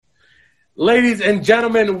Ladies and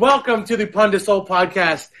gentlemen, welcome to the Pun to Soul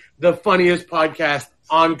podcast, the funniest podcast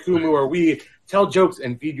on Kumu, where we tell jokes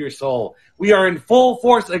and feed your soul. We are in full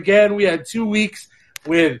force again. We had 2 weeks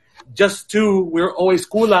with just two. We're always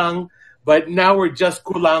kulang, but now we're just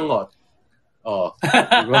kulangot. Oh.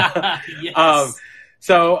 Yes.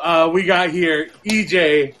 So we got here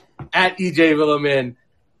EJ at EJ Villamin,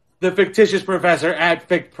 the fictitious professor at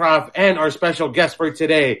FicProf, and our special guest for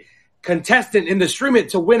today, contestant in the Stream It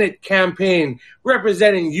to Win It campaign,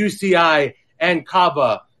 representing UCI and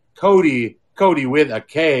Kaba, Cody with a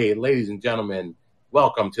K. Ladies and gentlemen,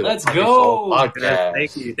 welcome to the Let's Pun to go. Soul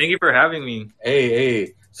podcast. Thank you for having me.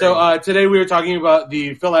 Hey. So today we were talking about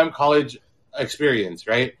the FilAm college experience,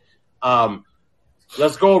 right?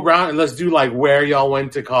 Let's go around and let's do like where y'all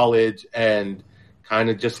went to college and kind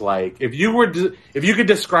of just like if you could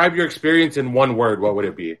describe your experience in one word, what would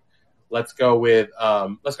it be? Let's go with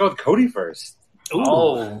Cody first. Ooh.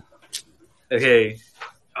 Oh, okay.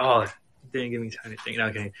 Oh, didn't give me time to think.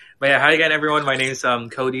 Okay, but yeah, hi again, everyone. My name's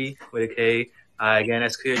Cody with a K. Again,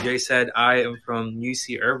 as Kuya J said, I am from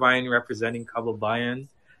UC Irvine, representing Kababayan.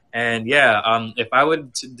 And yeah, if I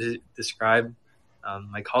would describe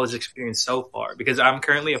my college experience so far, because I'm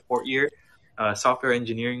currently a fourth year software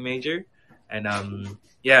engineering major, and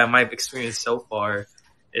yeah, my experience so far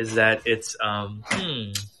is that it's I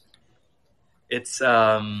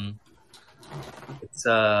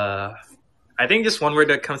think just one word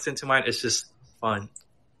that comes into mind is just fun.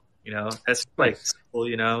 That's like school.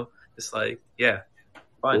 Just like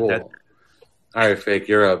fun. Cool. All right, Fake,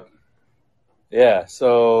 you're up. Yeah,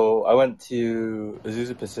 so I went to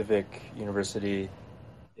Azusa Pacific University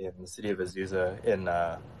in the city of Azusa in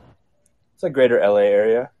it's like greater LA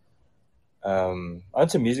area. I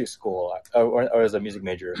went to music school. I was a music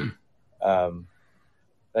major. I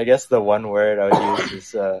guess the one word I would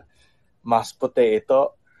use is mas puti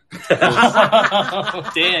ito.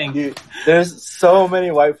 Dang. There's so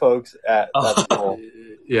many white folks at that school.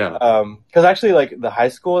 Yeah. Because actually, like the high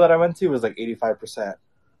school that I went to was like 85%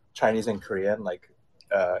 Chinese and Korean, like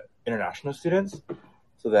international students.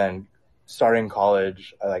 So then, starting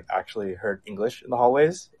college, I like actually heard English in the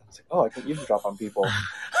hallways. I was like, oh, I can eavesdrop on people.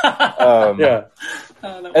 Yeah.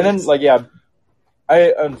 And then, like, yeah,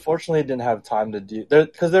 I unfortunately didn't have time to do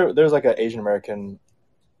because there's like an Asian American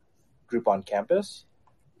group on campus,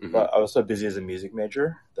 but I was so busy as a music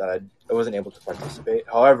major that I wasn't able to participate.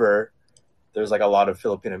 However, there's like a lot of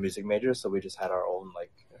Filipino music majors, so we just had our own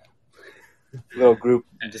like little group,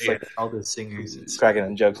 and just like all the singers, cracking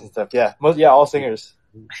on jokes and stuff. Yeah, all singers.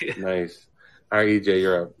 Nice. All right, EJ,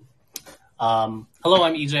 you're up. Hello,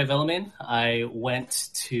 I'm EJ Villamin. I went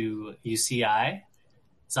to UCI.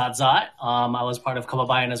 Zot. I was part of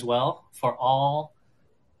Kababayan as well for all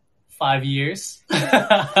 5 years.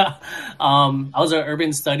 I was an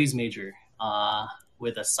urban studies major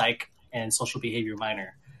with a psych and social behavior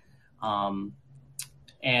minor. And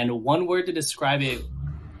one word to describe it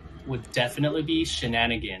would definitely be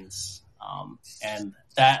shenanigans. And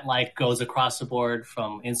that like goes across the board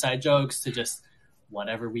from inside jokes to just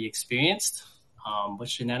whatever we experienced. But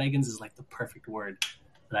shenanigans is like the perfect word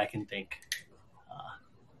that I can think.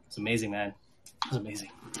 It's amazing, man. It was amazing.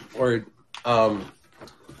 Word.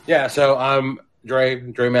 Yeah, so I'm Dre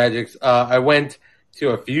Magics. I went to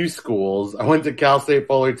a few schools. I went to Cal State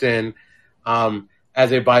Fullerton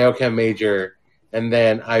as a biochem major, and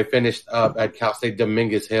then I finished up at Cal State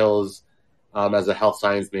Dominguez Hills as a health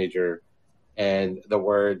science major. And the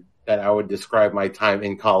word that I would describe my time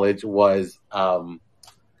in college was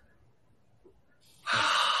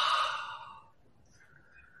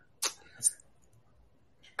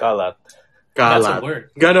Galat. That's a word.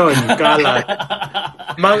 Ganon, galat.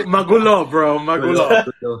 Magulo, bro.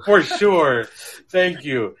 Magulo. For sure. Thank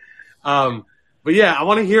you. But yeah, I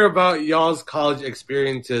want to hear about y'all's college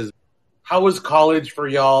experiences. How was college for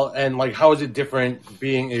y'all? And like, how is it different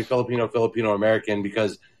being a Filipino American?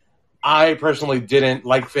 Because I personally didn't,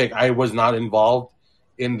 like Fick, I was not involved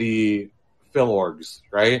in the Phil orgs,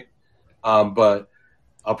 right? But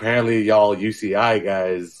apparently y'all UCI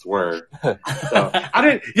guys were. So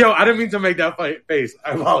I didn't mean to make that face.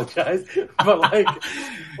 I apologize. But like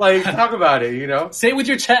talk about it, Say it with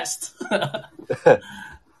your chest.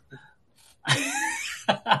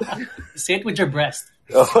 Say it with your breast.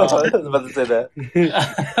 Oh, I was about to say that.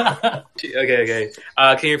 Okay.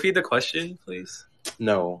 Can you repeat the question, please?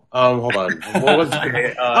 No. Hold on. What was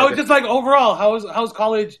I was just like overall, how's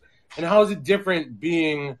college and how is it different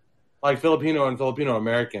being like Filipino and Filipino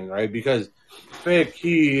American, right? Because Fick,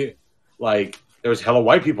 there was hella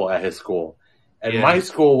white people at his school. And my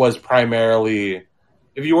school was primarily,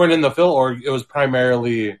 if you weren't in the Phil org, it was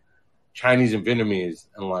primarily Chinese and Vietnamese.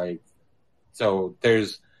 And like So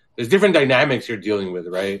there's different dynamics you're dealing with,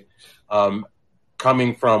 right?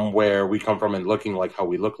 Coming from where we come from and looking like how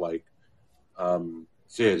we look like. So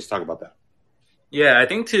yeah, just talk about that. Yeah, I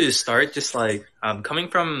think to start, just like coming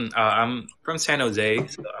from, I'm from San Jose,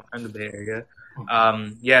 so I'm from the Bay Area.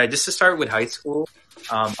 Yeah, just to start with high school,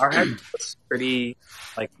 our high school was pretty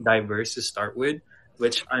like diverse to start with,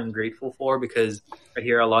 which I'm grateful for because I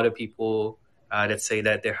hear a lot of people that say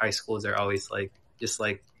that their high schools are always like just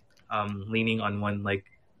like leaning on one like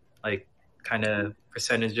kind of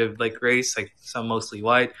percentage of like race, like some mostly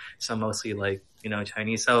white, some mostly like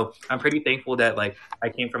Chinese. So I'm pretty thankful that like I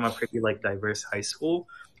came from a pretty like diverse high school.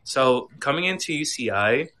 So coming into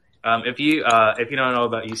UCI, if you don't know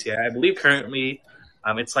about UCI, I believe currently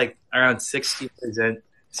it's like around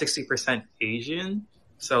 60% Asian.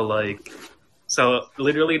 So like so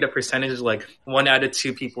literally the percentage is like 1 out of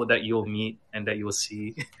 2 people that you'll meet and that you'll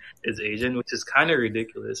see is Asian, which is kind of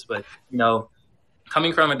ridiculous. But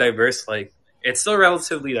coming from a diverse like it's still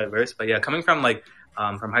relatively diverse, but yeah, coming from like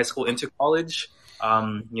from high school into college,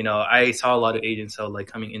 I saw a lot of Asians. So like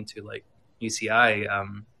coming into like UCI,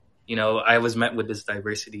 I was met with this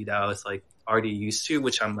diversity that I was like already used to,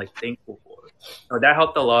 which I'm like thankful for. So that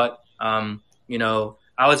helped a lot. I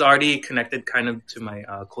was already connected kind of to my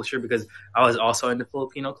culture because I was also in the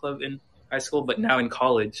Filipino club in high school, but now in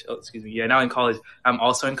college, now in college, I'm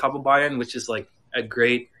also in Kababayan, which is like a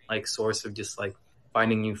great like source of just like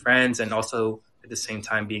finding new friends and also at the same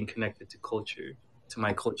time being connected to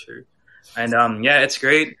my culture. And yeah, it's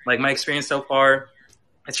great. Like my experience so far,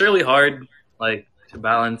 it's really hard like to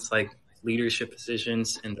balance like leadership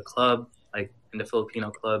positions in the club, like in the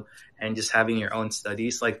Filipino club, and just having your own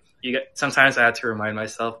studies. Like sometimes I have to remind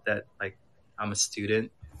myself that like I'm a student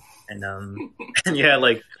and and yeah,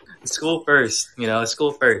 like school first,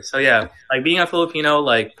 school first. So yeah, like being a Filipino,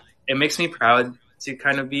 like it makes me proud to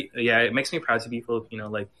kind of be it makes me proud to be Filipino,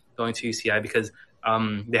 like going to UCI because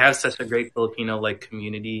they have such a great Filipino like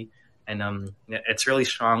community and it's really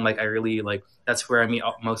strong. Like I really like that's where I meet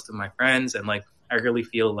most of my friends and like I really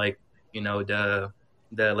feel like the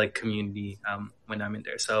like community when I'm in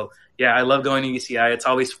there. So yeah, I love going to UCI. It's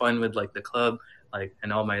always fun with like the club like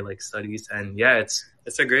and all my like studies and yeah,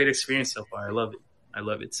 it's a great experience so far. I love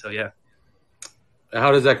it. So yeah.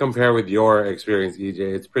 How does that compare with your experience, EJ?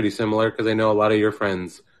 It's pretty similar because I know a lot of your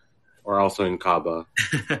friends are also in Kaba.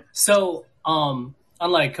 So,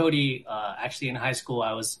 unlike Cody, actually in high school,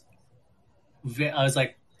 I was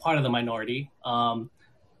like part of the minority.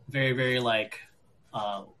 Very, very like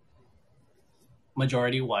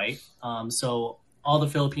majority white. So all the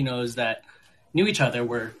Filipinos that knew each other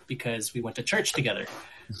were because we went to church together.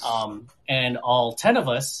 And all 10 of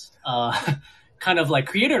us kind of like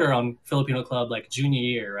created our own Filipino club like junior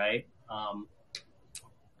year, right?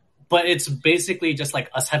 But it's basically just like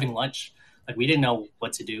us having lunch. Like we didn't know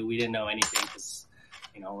what to do. We didn't know anything because,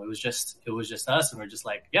 it was just us. And we're just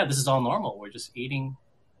like, yeah, this is all normal. We're just eating,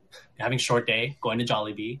 having short day, going to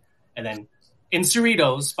Jollibee. And then in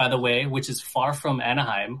Cerritos, by the way, which is far from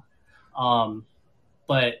Anaheim.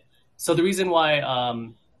 But so the reason why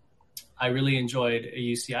I really enjoyed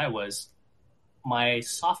UCI was my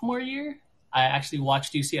sophomore year. I actually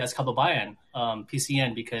watched UCI's Kababayan,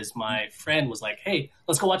 PCN, because my friend was like, hey,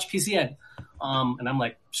 let's go watch PCN. And I'm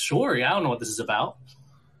like, sure, yeah, I don't know what this is about.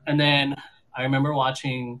 And then I remember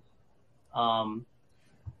watching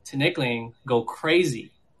Tinikling go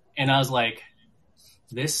crazy. And I was like,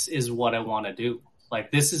 this is what I want to do.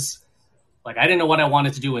 Like, this is, like, I didn't know what I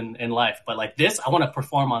wanted to do in life. But, like, this, I want to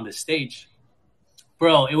perform on this stage.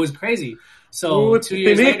 Bro, it was crazy. So 2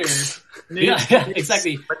 years later, yeah,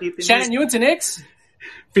 exactly. Shannon, you into Knicks?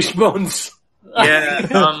 Fishbones.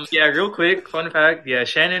 Yeah, real quick, fun fact. Yeah,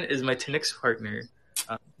 Shannon is my Knicks partner.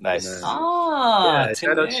 Nice. Yeah,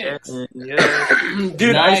 shout out Shannon. Yeah.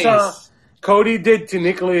 Dude, nice. I saw Cody did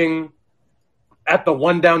Tinikling at the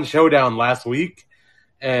One Down Showdown last week,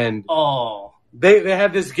 and they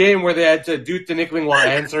had this game where they had to do Tinikling while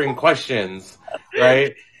answering questions,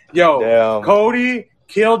 right? Yo, damn. Cody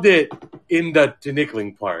killed it in the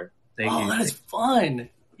Tinikling part. Thank you. That is fun.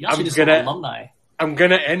 Y'all should just be alumni. I'm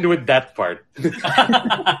gonna end with that part.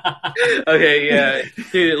 Okay, yeah.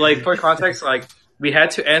 Dude, like for context, like we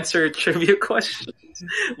had to answer trivia questions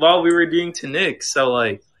while we were doing Tinik. So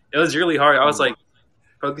like it was really hard. I was like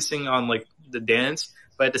focusing on like the dance,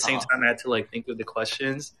 but at the same time I had to like think of the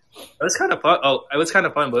questions. It was kind of fun. It was kind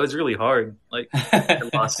of fun, but it was really hard. Like I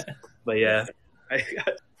lost. But yeah.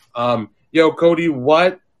 Yo, Cody,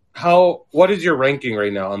 what is your ranking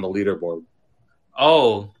right now on the leaderboard?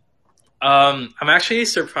 I'm actually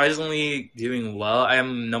surprisingly doing well. I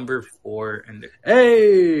am number 4 in the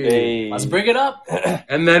Hey, let's bring it up.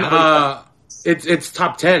 And then it's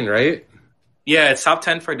top 10, right? Yeah, it's top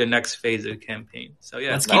 10 for the next phase of the campaign. So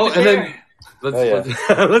yeah, Let's keep it and there.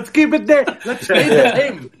 then let's keep it there. Let's stay the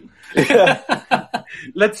same. Yeah.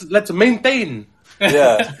 Let's maintain.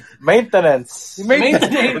 Yeah. Maintenance.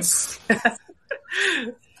 Maintenance.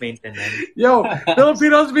 maintenance. Yo,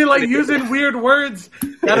 Filipinos be like using weird words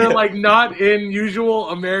that are like not in usual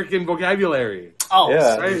American vocabulary. Oh,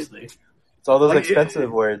 Yeah. seriously. It's all those Like,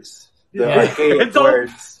 expensive words. The Yeah. archaic It's all-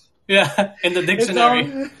 words. Yeah, in the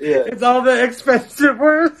dictionary. It's all the expensive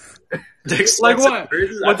words. Like what?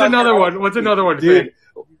 What's another one? What's another one? Dude,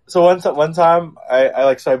 so one time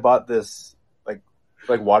I bought this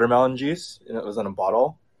like watermelon juice, and it was in a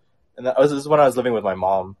bottle, and this is when I was living with my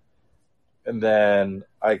mom, and then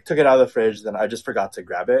I took it out of the fridge, then I just forgot to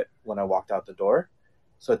grab it when I walked out the door,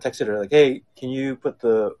 so I texted her like, "Hey, can you put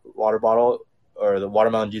the water bottle or the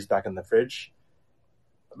watermelon juice back in the fridge?"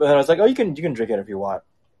 But then I was like, "Oh, you can drink it if you want,"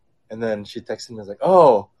 and then she texted me, was like,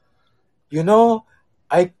 "Oh,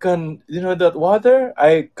 I can, that water,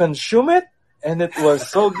 I consume it, and it was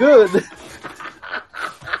so good."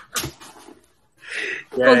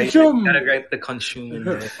 Yeah, Consume. you gotta write the consume in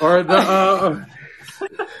there. Or the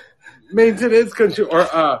maintenance consume, or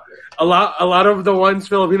a lot of the ones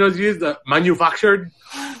Filipinos use, the manufactured.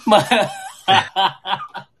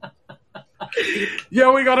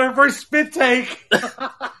 Yeah, we got our first spit take.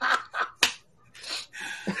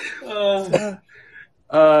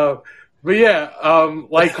 But yeah,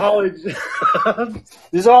 like college.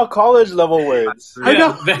 These are all college level words. I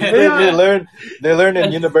know. They learn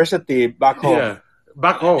in university back home. Yeah,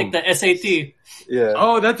 back home. Like the SAT. Yeah.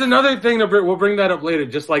 Oh, that's another thing. We'll bring that up later.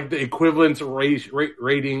 Just like the equivalence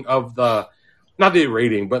rating of the, not the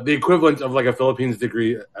rating, but the equivalence of like a Philippines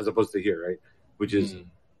degree as opposed to here, right? Which is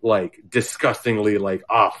like disgustingly like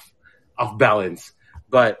off balance.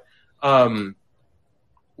 But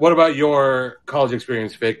what about your college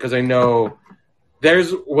experience, Vic? Because I know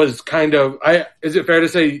theirs was kind of. Is it fair to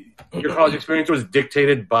say your college experience was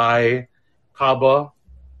dictated by Kaba?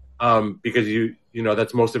 Because you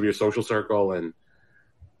that's most of your social circle, and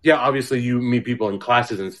yeah, obviously you meet people in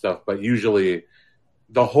classes and stuff, but usually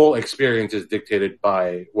the whole experience was dictated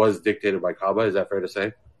by Kaba. Is that fair to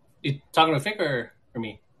say? You talking to Vic or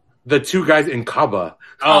me? The two guys in Kaba.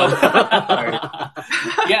 Oh,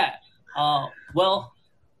 yeah. Well,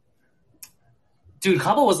 dude,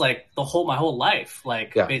 Kaba was like my whole life.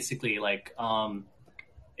 Like basically, like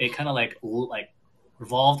it kind of like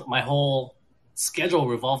revolved. My whole schedule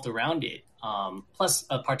revolved around it. Plus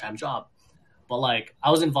a part-time job. But like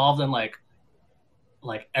I was involved in like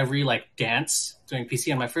every like dance during PC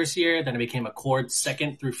in my first year. Then I became a chord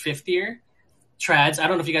second through fifth year. Trads. I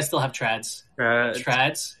don't know if you guys still have trads.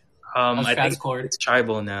 Trads. I think chord. it's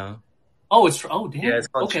tribal now. Oh, damn. Yeah, it's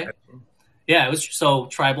called okay. tribal. Yeah, it was so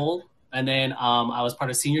tribal, and then I was part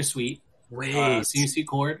of senior suite. Wait, senior suite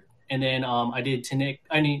chord, and then I did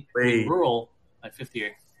rural my fifth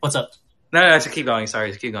year. What's up? No, keep going.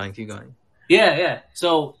 Sorry, keep going. Yeah.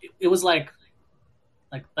 So it was like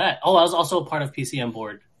that. Oh, I was also a part of PCM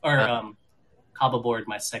board or Kaba board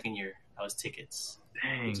my second year. I was tickets.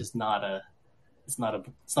 Dang. Which is not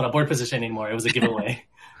a board position anymore. It was a giveaway.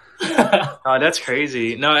 Oh, that's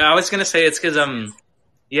crazy. No, I was gonna say it's because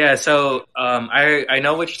yeah. So I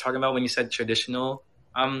know what you're talking about when you said traditional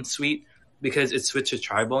suite, because it's switched to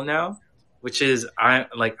tribal now, which is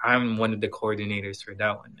I'm one of the coordinators for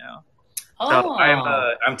that one now. So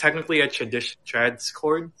I'm technically a trads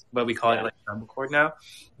chord, but we call it like tribal chord now.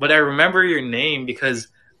 But I remember your name because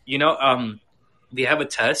we have a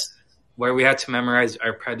test where we had to memorize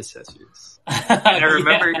our predecessors. And I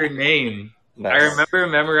remember your name. Nice. I remember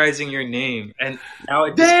memorizing your name, and now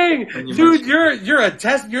dang, dude, you're a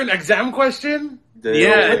test. You're an exam question. Dang.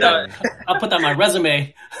 Yeah, I'll put that on my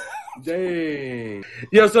resume. Dang.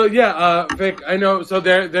 Yeah. So Vic, I know. So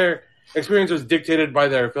their experience was dictated by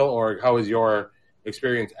their Phil org. How was your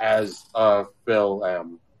experience as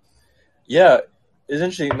FilAm? Yeah, it's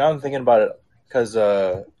interesting. Now I'm thinking about it because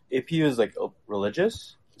AP is like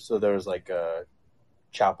religious, so there was like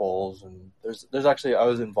chapels, and there's actually I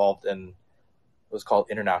was involved in. It was called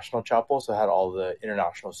International Chapel, so it had all the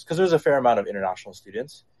internationals because there's a fair amount of international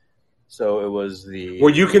students. So it was Were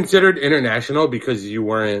you considered international because you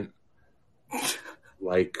weren't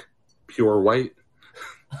like pure white?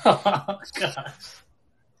 Oh gosh.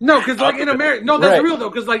 No, because like in America, no, that's real though.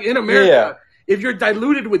 Because like in America, if you're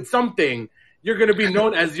diluted with something, you're gonna be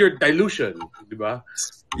known as your dilution.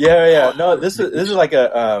 Yeah. No, this is like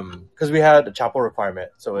a because we had a chapel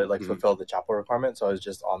requirement, so it like fulfilled the chapel requirement. So I was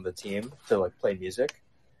just on the team to like play music.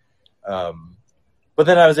 But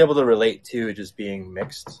then I was able to relate to just being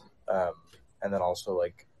mixed, and then also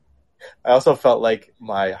like I also felt like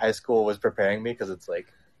my high school was preparing me because it's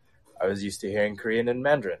like I was used to hearing Korean and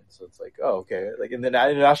Mandarin, so it's like, oh, okay, like in the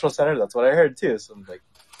International Center, that's what I heard too. So I'm like,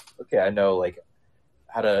 okay, I know like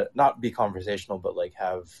how to not be conversational, but like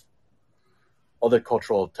have other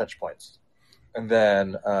cultural touch points. And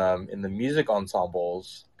then in the music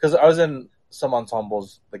ensembles, because I was in some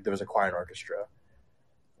ensembles, like there was a choir and orchestra,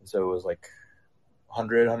 and so it was like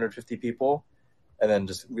 100, 150 people. And then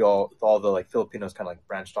just all the like Filipinos kind of like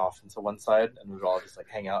branched off into one side, and we would all just like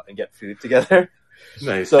hang out and get food together.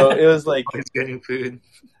 Nice. So it was like Always getting food.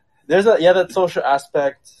 there's that social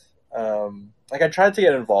aspect. Like I tried to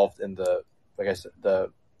get involved in the, like I said,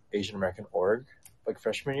 the Asian American org like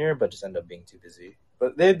freshman year, but just ended up being too busy.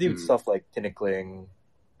 But they do stuff like tinikling,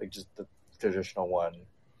 like just the traditional one,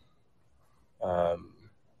 and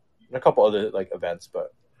a couple other like events.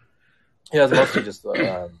 But yeah, it's mostly just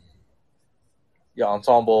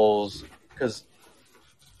ensembles, because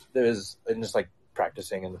there's and just like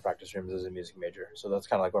practicing in the practice rooms as a music major. So that's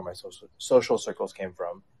kind of like where my social circles came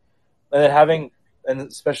from. And then and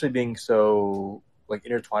especially being so like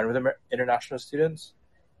intertwined with international students,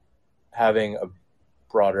 having a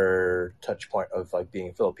broader touch point of like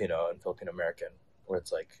being Filipino and Filipino American, where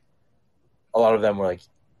it's like a lot of them were like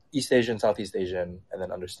East Asian, Southeast Asian, and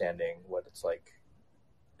then understanding what it's like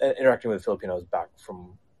interacting with Filipinos back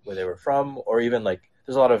from where they were from, or even like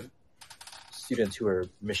there's a lot of students who are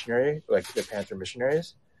missionary, like their parents are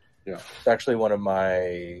missionaries. Yeah, it's actually one of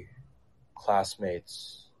my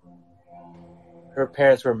classmates. Her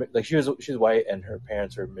parents were like she was white, and her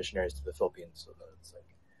parents were missionaries to the Philippines, so it's like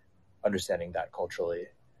understanding that culturally.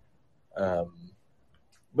 But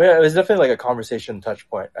yeah, it was definitely like a conversation touch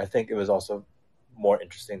point. I think it was also more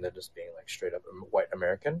interesting than just being like straight up white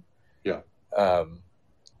American. Yeah.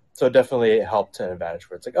 So definitely it helped to an advantage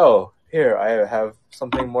where it's like, oh, here I have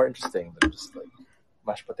something more interesting than just like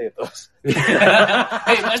mashed potatoes. Hey,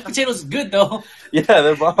 mashed potatoes is good though. Yeah,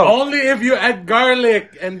 they're bomb. Only if you add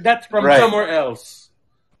garlic, and that's from somewhere else.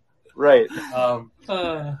 Right.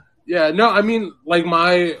 Yeah. No, I mean, like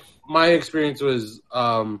my experience was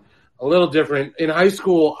a little different. In high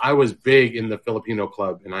school, I was big in the Filipino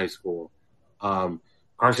club in high school.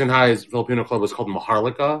 Carson High's Filipino club was called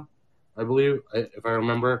Maharlika, I believe, if I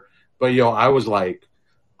remember. But I was like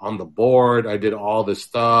on the board. I did all this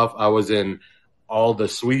stuff. I was in all the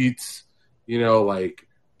suites, like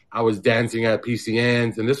I was dancing at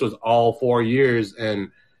PCNs, and this was all 4 years. And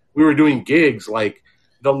we were doing gigs, like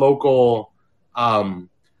the local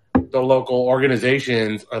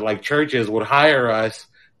organizations or like churches would hire us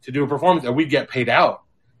to do a performance, and we'd get paid out.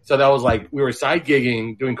 So that was like we were side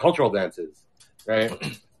gigging, doing cultural dances, right?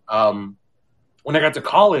 When I got to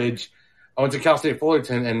college, I went to Cal State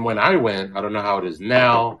Fullerton, and when I went, I don't know how it is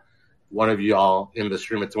now. One of y'all in the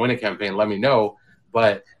Stream It to Win It campaign, let me know.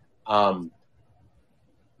 But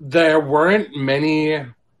there weren't many.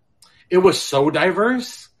 It was so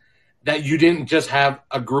diverse that you didn't just have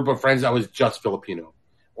a group of friends that was just Filipino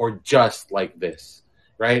or just like this,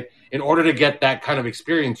 right? In order to get that kind of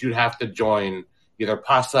experience, you'd have to join either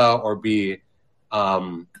PASA or be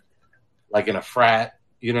like in a frat.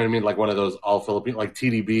 You know what I mean? Like one of those all Filipino, like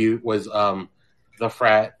TDB was the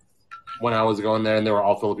frat when I was going there, and they were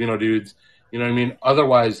all Filipino dudes. You know what I mean?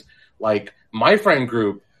 Otherwise, like my friend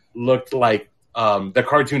group looked like the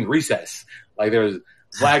cartoon Recess. Like there was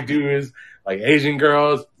black dudes, like Asian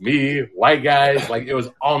girls, me, white guys. Like it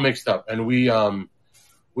was all mixed up, and we all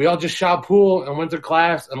just shot pool and went to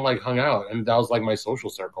class and like hung out, and that was like my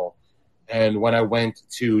social circle. And when I went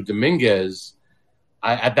to Dominguez,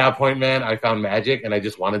 at that point, man, I found magic, and I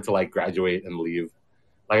just wanted to like graduate and leave.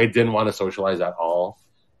 Like I didn't want to socialize at all.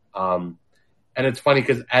 And it's funny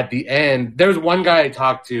because at the end, there's one guy I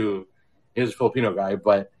talked to. He was a Filipino guy,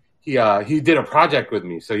 but he did a project with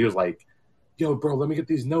me. So he was like, "Yo, bro, let me get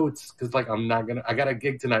these notes because like I got a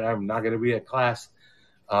gig tonight. I'm not gonna be at class."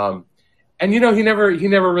 And he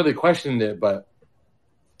never really questioned it. But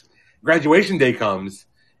graduation day comes,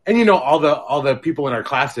 and all the people in our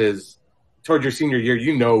classes towards your senior year,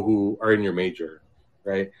 who are in your major,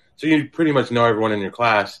 right? So you pretty much know everyone in your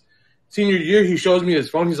class. Senior year, he shows me his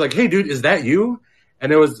phone. He's like, "Hey, dude, is that you?"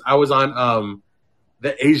 And I was on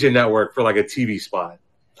the Asia network for like a TV spot,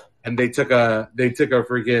 and they took a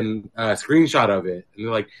freaking screenshot of it, and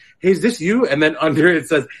they're like, "Hey, is this you?" And then under it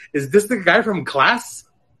says, "Is this the guy from class?"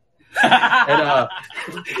 and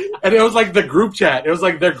it was like the group chat. It was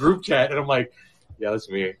like their group chat, and I'm like, "Yeah, that's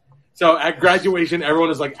me." So at graduation, everyone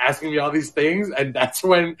was like asking me all these things, and that's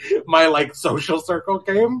when my like social circle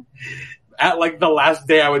came. At like the last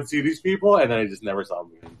day I would see these people, and then I just never saw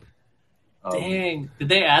them again. Dang. Did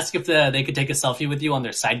they ask if they could take a selfie with you on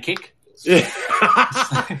their sidekick? Yeah.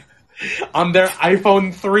 on their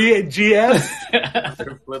iPhone 3 GS,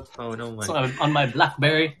 Their flip phone. Oh my. So on my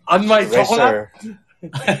BlackBerry. on my Racer.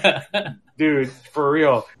 dude, for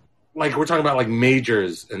real. Like we're talking about like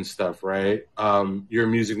majors and stuff, right? You're a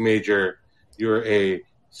music major, you're a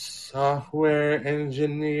software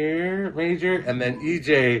engineer major, and then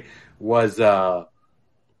EJ was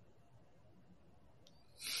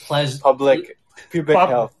Public pubic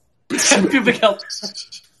health. pubic health.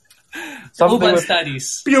 Something Urban with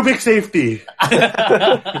studies. pubic safety.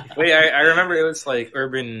 Wait, I remember it was like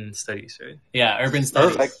urban studies, right? Yeah, urban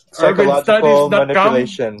studies. like psychological urbanstudies.com.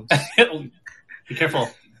 manipulation. Be careful.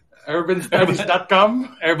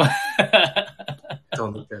 Urbanstudies.com. Everybody.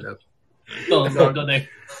 Don't look that up. Don't go there.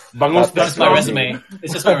 Bangos. That's my resume.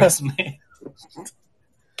 It's just my resume.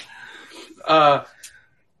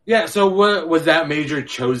 Yeah, so what was that major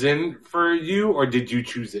chosen for you, or did you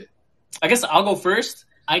choose it? I guess I'll go first.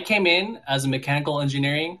 I came in as a mechanical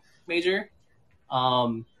engineering major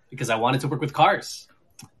because I wanted to work with cars.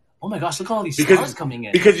 Oh my gosh, look at all these cars coming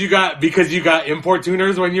in. Because you got import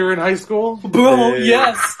tuners when you were in high school? Bro,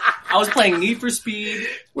 yes. I was playing Need for Speed.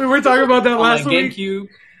 We were talking about that on last my week. GameCube.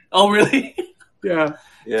 Oh, really? Yeah.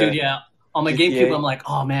 Dude, yeah. On my GTA. GameCube, I'm like,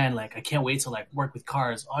 oh man, like I can't wait to like work with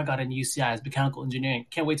cars. Oh, I got into UCI as mechanical engineering.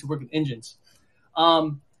 Can't wait to work with engines.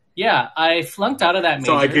 Yeah, I flunked out of that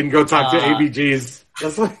major. So I can go talk to ABGs.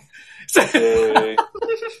 That's like...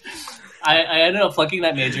 I ended up flunking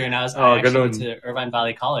that major, and I actually went to Irvine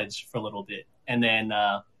Valley College for a little bit, and then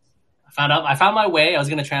I found my way. I was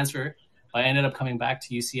going to transfer, but I ended up coming back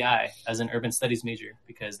to UCI as an urban studies major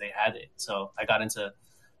because they had it. So I got into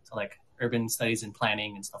like urban studies and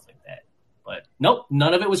planning and stuff like that. But nope,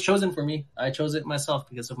 none of it was chosen for me. I chose it myself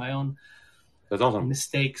because of my own That's awesome.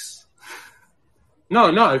 mistakes.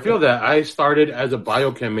 No, I feel that. I started as a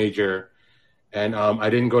biochem major, and I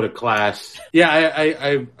didn't go to class.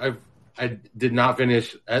 Yeah, I did not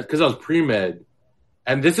finish because I was pre-med,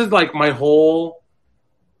 and this is like my whole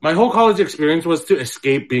college experience was to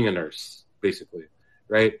escape being a nurse, basically,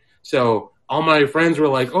 right? So all my friends were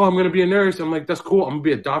like, "Oh, I'm going to be a nurse." I'm like, "That's cool. I'm going to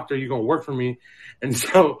be a doctor. You're going to work for me." And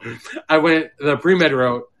so I went the pre-med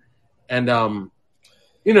route, and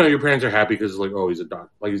your parents are happy because it's like, "Oh, he's a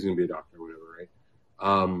doctor. Like he's going to be a doctor, or whatever."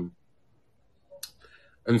 And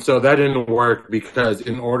so that didn't work because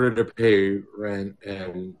in order to pay rent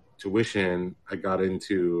and tuition, I got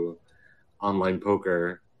into online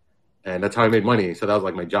poker, and that's how I made money. So that was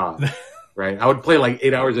like my job, right? I would play like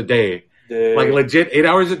 8 hours a day, like legit 8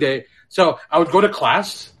 hours a day. So I would go to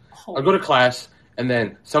class. I'd go to class, and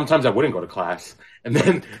then sometimes I wouldn't go to class, and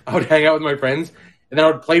then I would hang out with my friends, and then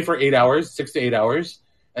I would play for 8 hours, 6 to 8 hours,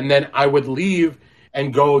 and then I would leave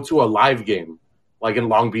and go to a live game. Like in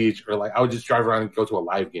Long Beach, or like I would just drive around and go to a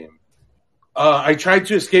live game. I tried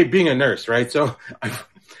to escape being a nurse, right? So I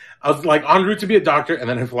was like en route to be a doctor, and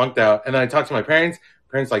then I flunked out. And then I talked to my parents.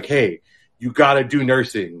 Parents like, "Hey, you got to do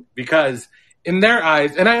nursing," because in their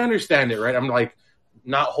eyes, and I understand it, right? I'm like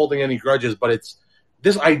not holding any grudges, but it's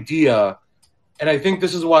this idea, and I think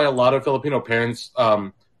this is why a lot of Filipino parents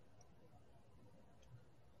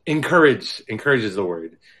encourage is the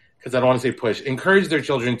word, because I don't want to say push, encourage their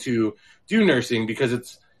children to do nursing because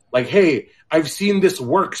it's like, hey, I've seen this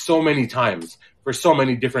work so many times for so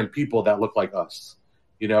many different people that look like us,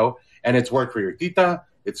 and it's worked for your tita,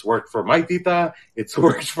 it's worked for my tita, it's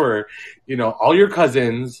worked for, all your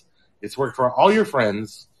cousins, it's worked for all your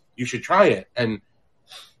friends. You should try it. And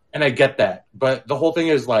I get that. But the whole thing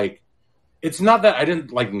is like, it's not that I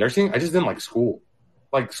didn't like nursing. I just didn't like school.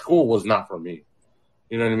 Like school was not for me.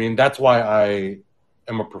 You know what I mean? That's why I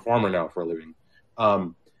am a performer now for a living.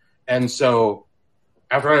 And so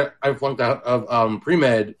after I flunked out of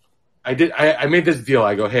pre-med, I made this deal.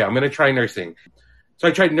 I go, hey, I'm going to try nursing. So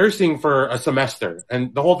I tried nursing for a semester.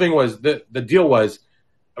 And the whole thing was, the deal was,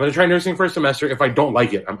 I'm going to try nursing for a semester. If I don't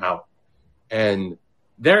like it, I'm out. And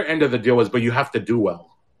their end of the deal was, but you have to do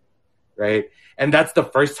well, right? And that's the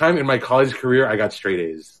first time in my college career I got straight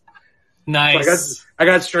A's. Nice. So I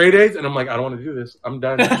got straight A's, and I'm like, I don't want to do this. I'm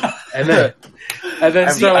done. And then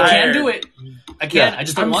so I can't do it. I can't. Yeah, I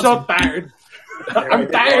just don't want to. I'm so tired.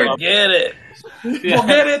 I'm tired. Get it. We'll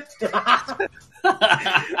get it.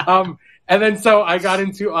 And then so I got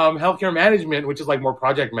into healthcare management, which is like more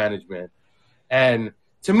project management. And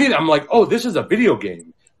to me, I'm like, oh, this is a video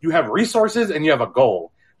game. You have resources and you have a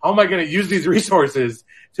goal. How am I going to use these resources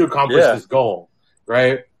to accomplish this goal,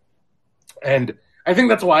 right? And I think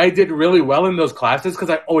that's why I did really well in those classes, because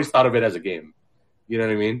I always thought of it as a game. You know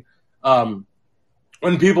what I mean?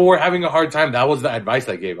 When people were having a hard time, that was the advice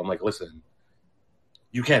I gave. I'm like, listen,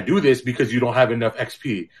 you can't do this because you don't have enough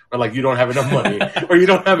XP, or like you don't have enough money, or you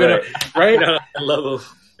don't have enough, right? I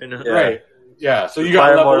love Yeah. Right. Yeah. So you got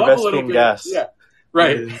Require to level more up a little Vespine bit. gas. Yeah.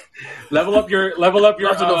 Right. level up your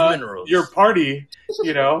Lots of minerals. your party,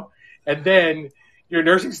 and then your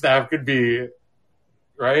nursing staff could be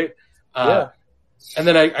right. Yeah. And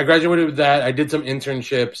then I graduated with that. I did some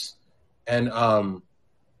internships, and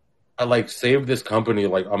I like saved this company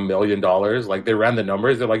like $1 million. Like they ran the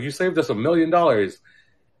numbers. They're like, "You saved us $1 million,"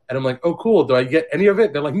 and I'm like, "Oh, cool. Do I get any of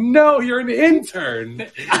it?" They're like, "No, you're an intern."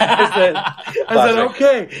 I said,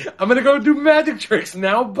 "Okay, I'm gonna go do magic tricks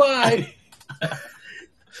now. Bye."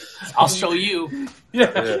 I'll show you.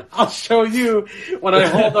 Yeah, I'll show you when I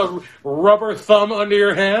hold a rubber thumb under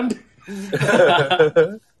your hand.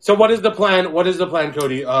 So what is the plan? What is the plan,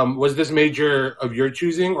 Cody? Was this major of your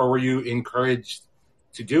choosing, or were you encouraged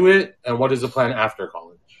to do it? And what is the plan after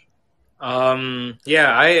college? I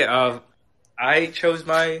chose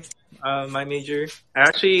my my major. I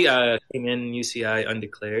actually came in UCI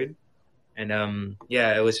undeclared, and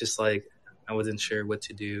it was just like I wasn't sure what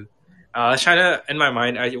to do. I was trying to, in my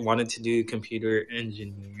mind, I wanted to do computer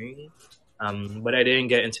engineering, but I didn't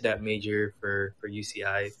get into that major for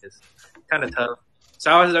UCI. It's kind of tough.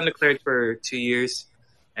 So I was undeclared for 2 years,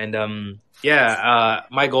 and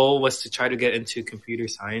my goal was to try to get into computer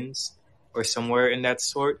science or somewhere in that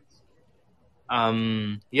sort.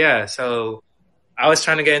 So I was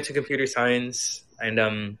trying to get into computer science,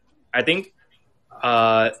 and I think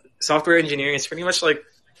software engineering is pretty much like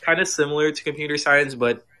kind of similar to computer science,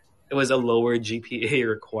 but it was a lower GPA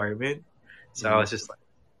requirement. So I was just like,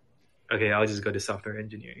 okay, I'll just go to software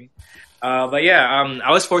engineering. I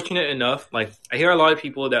was fortunate enough. Like, I hear a lot of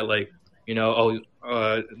people that like,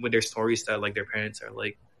 with their stories that like their parents are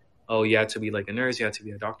like, oh, you have to be like a nurse, you have to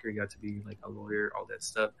be a doctor, you have to be like a lawyer, all that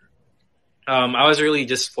stuff. I was really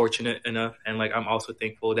just fortunate enough, and like I'm also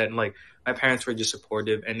thankful that like my parents were just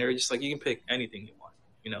supportive, and they were just like, you can pick anything you want,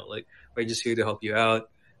 like we're just here to help you out,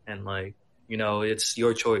 and like it's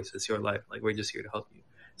your choice, it's your life, like we're just here to help you.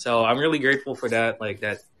 So I'm really grateful for that, like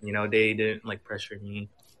that they didn't like pressure me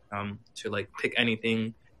to like pick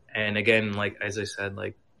anything, and again, like as I said,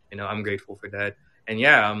 like I'm grateful for that, and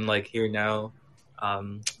yeah, I'm like here now,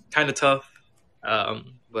 kind of tough,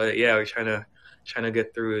 but yeah, we're trying to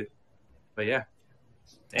get through it. But yeah.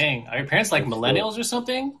 Dang, are your parents like millennials or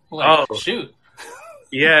something? Like, shoot.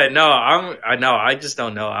 Yeah, no, I just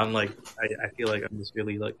don't know. I'm like, I feel like I'm just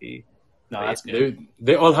really lucky. No, that's good.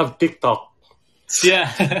 They all have TikTok.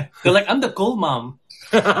 Yeah, they're like, I'm the cool mom.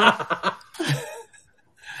 What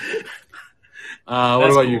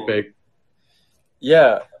about you, Fake?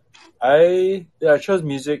 Yeah, I chose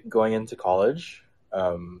music going into college,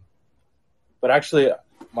 but actually,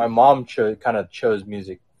 my mom chose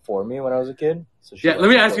music for me when I was a kid. So let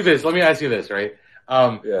me ask you this, right?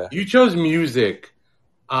 You chose music.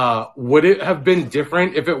 Would it have been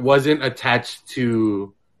different if it wasn't attached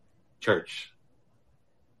to church?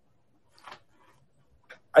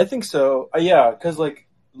 I think so. Because like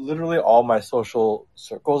literally all my social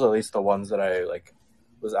circles, at least the ones that I like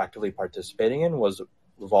was actively participating in, was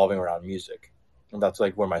revolving around music, and that's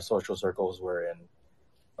like where my social circles were in,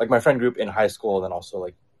 like my friend group in high school, and then also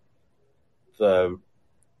like the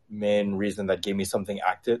main reason that gave me something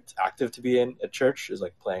active to be in at church is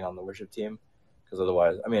like playing on the worship team, because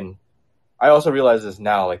otherwise, I mean, I also realize this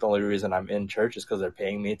now, like the only reason I'm in church is because they're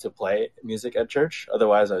paying me to play music at church.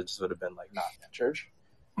 Otherwise I just would have been like not at church.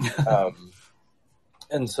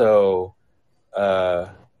 And so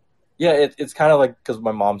it's kind of like, because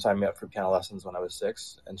my mom signed me up for piano lessons when I was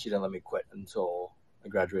 6, and she didn't let me quit until I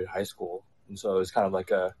graduated high school, and so it was kind of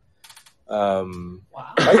like a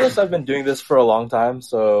wow. I guess I've been doing this for a long time,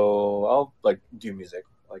 so I'll like do music.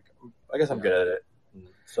 Like, I guess I'm good at it. And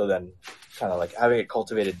so then, kind of like having it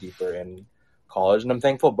cultivated deeper in college, and I'm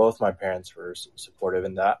thankful both my parents were supportive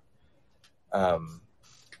in that.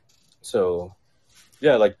 So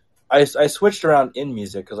yeah, like I switched around in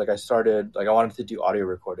music because like I wanted to do audio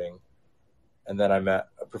recording, and then I met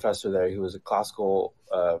a professor there who was a classical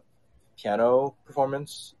piano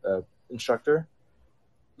performance instructor.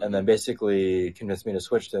 And then basically convinced me to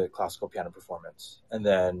switch to classical piano performance. And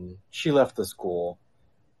then she left the school,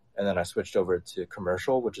 and then I switched over to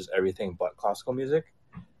commercial, which is everything but classical music.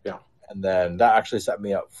 Yeah. And then that actually set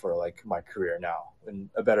me up for like my career now in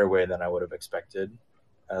a better way than I would have expected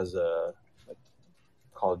as a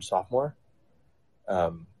college sophomore.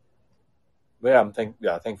 But yeah, I'm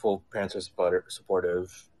thankful parents are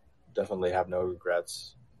supportive. Definitely have no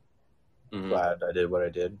regrets. Glad I did what I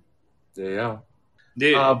did. Yeah.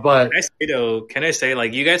 Dude, but can I say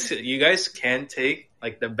like you guys can take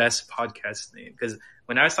like the best podcast name, because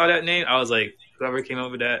when I saw that name I was like, whoever came up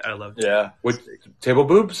with that, I loved it. Yeah. With table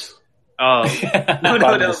boobs? Oh no,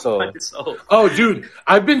 Pan de no, Sol. Pan de Sol. Oh, dude,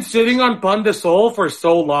 I've been sitting on Pan de Sol for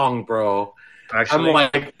so long, bro.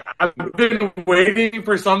 Actually, I've been waiting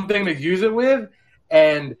for something to use it with.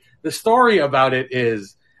 And the story about it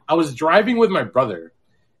is I was driving with my brother,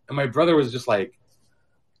 and my brother was just like,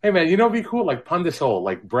 hey, man, it'd be cool, like pan de sol,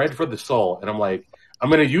 like bread for the soul. And I'm like, I'm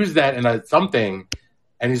going to use that in a something.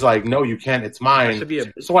 And he's like, no, you can't. It's that mine. should be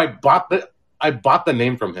So I bought the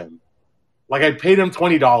name from him. Like, I paid him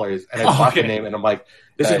 $20, and I bought the name, and I'm like,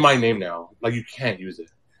 this is my name now. Like, you can't use it.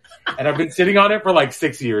 And I've been sitting on it for like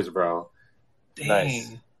 6 years, bro. Dang.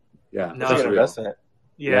 Nice. Yeah, No, That's that's an real. investment.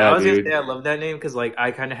 Yeah, I was gonna dude. say I love that name because like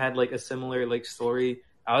I kind of had like a similar like story.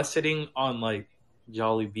 I was sitting on like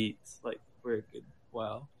Jolly Beats like for a good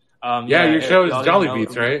while. Yeah, your show is y'all Jolly know-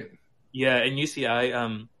 Beats, right? Yeah, in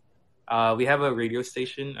UCI, we have a radio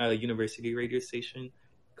station, a university radio station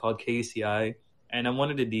called KUCI, and I'm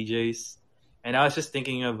one of the DJs. And I was just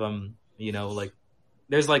thinking of like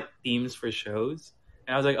there's like themes for shows,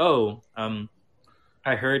 and I was like, oh,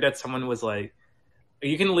 I heard that someone was like,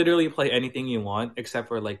 you can literally play anything you want except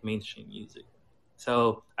for like mainstream music.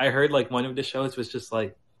 So I heard like one of the shows was just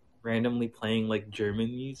like randomly playing like German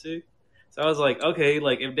music. So I was like, okay,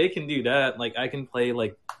 like if they can do that, like I can play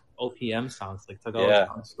like OPM songs, like Tagalog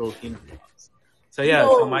songs, Filipino songs. So yeah,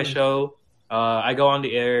 so my show, I go on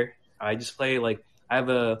the air. I just play like I have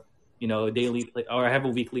a daily play, or I have a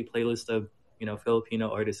weekly playlist of Filipino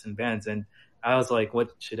artists and bands, and I was like, what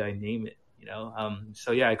should I name it?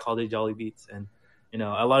 So yeah, I called it Jolly Beats, and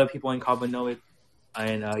a lot of people in Cabo know it,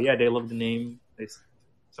 and yeah, they love the name.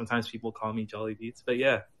 Sometimes people call me Jolly Beats, but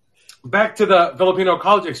yeah. Back to the Filipino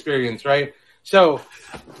college experience, right? So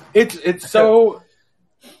it's so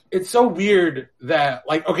weird that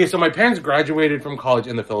like, okay, so my parents graduated from college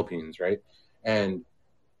in the Philippines, right? And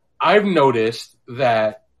I've noticed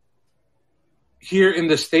that here in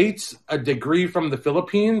the States, a degree from the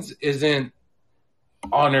Philippines isn't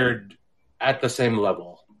honored at the same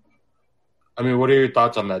level. I mean, what are your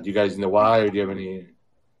thoughts on that? Do you guys know why, or do you have any?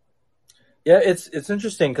 Yeah, it's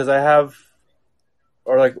interesting because I have,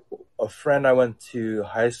 or like a friend I went to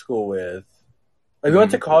high school with. Like we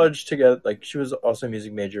went to college together. Like she was also a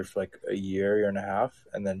music major for like a year and a half,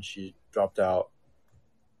 and then she dropped out.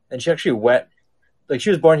 And she actually went, like she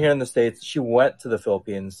was born here in the States. She went to the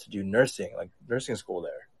Philippines to do nursing school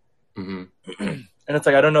there. Mm-hmm. And it's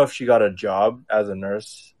like I don't know if she got a job as a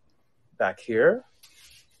nurse back here,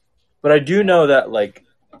 but I do know that like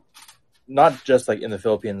not just like in the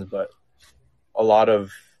Philippines, but a lot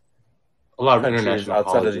of International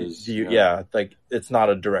outside colleges, of like it's not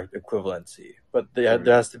a direct equivalency, but there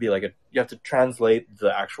has to be like you have to translate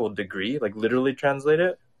the actual degree, like literally translate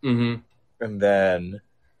it, and then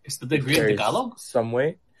is the degree in Tagalog some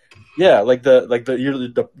way. Yeah, like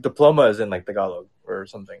the diploma is in like Tagalog or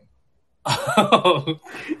something. Oh,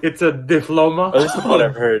 it's a diploma. At least what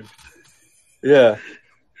I've heard. Yeah.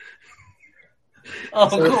 Oh,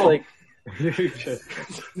 so cool.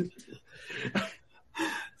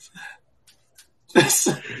 It's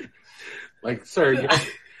like, sir,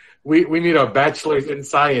 we need a bachelor's in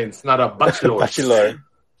science, not a bachelor.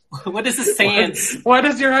 What is the science? Why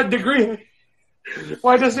does your degree?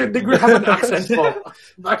 Why does your degree have an accent?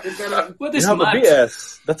 What is a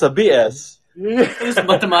BS? That's a BS. What is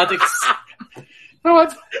mathematics?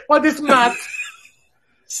 What is math?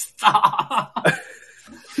 Stop.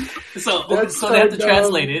 So they have to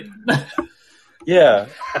translate it. Yeah.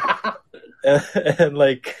 and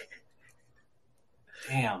like,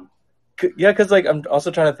 damn. Yeah, because like I'm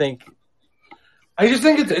also trying to think. I just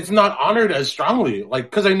think it's not honored as strongly, like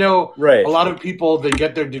because I know a lot of people, they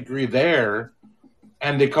get their degree there,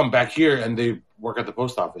 and they come back here and they work at the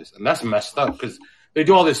post office, and that's messed up because they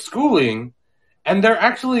do all this schooling, and they're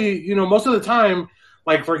actually most of the time,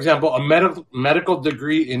 like for example, a medical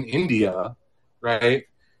degree in India, right?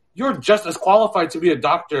 You're just as qualified to be a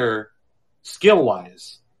doctor skill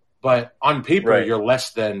wise, but on paper you're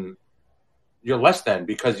less than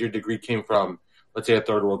because your degree came from, let's say, a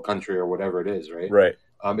third world country or whatever it is, right? Right.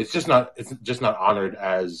 It's just not honored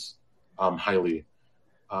as highly.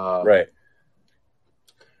 Right.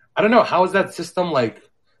 I don't know, how is that system like?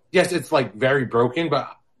 Yes, it's like very broken,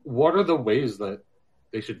 but what are the ways that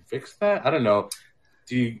they should fix that? I don't know.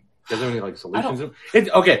 Do you guys have any like solutions? It's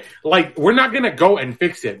okay. Like we're not gonna go and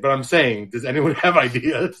fix it, but I'm saying, does anyone have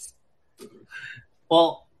ideas?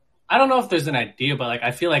 Well, I don't know if there's an idea, but like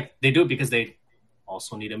I feel like they do it because they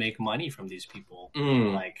also need to make money from these people.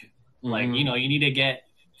 Like you need to get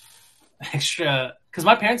extra. Because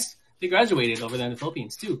my parents, they graduated over there in the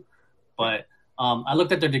Philippines too, but I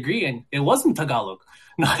looked at their degree and it wasn't Tagalog.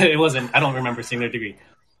 No, it wasn't. I don't remember seeing their degree,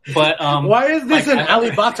 But why is this like, an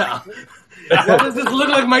alibata? Why does this look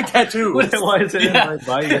like my tattoo? Why is it Yeah. in my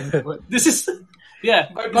bio? this is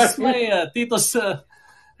this is my Tito's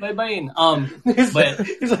my bain. But He's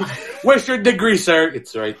like, where's your degree, sir?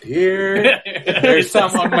 It's right here. There's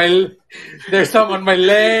some on my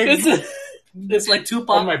leg, it's like Tupac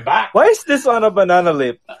on my back. Why is this on a banana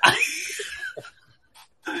leaf?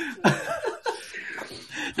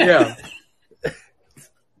 Yeah.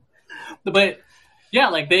 But yeah,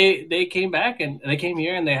 like they came back and they came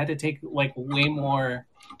here and they had to take like way more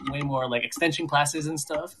like extension classes and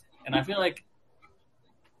stuff. And I feel like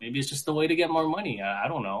maybe it's just the way to get more money. I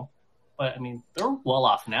don't know, but I mean they're well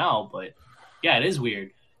off now. But yeah, it is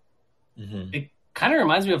weird. Mm-hmm. It kind of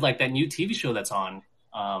reminds me of like that new TV show that's on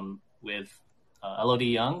with Elodie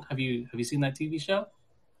Young. Have you seen that TV show?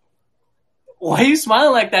 Why are you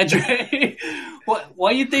smiling like that, Dre?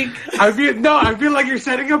 Why you think? I feel like you're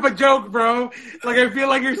setting up a joke, bro. Like I feel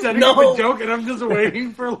like you're setting up a joke, and I'm just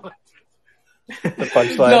waiting for like The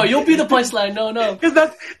punchline. No, you'll be the punchline. No. because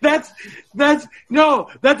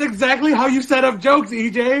that's exactly how you set up jokes,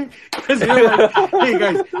 EJ. Because you're like, hey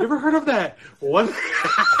guys, you ever heard of that? What?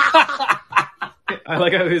 I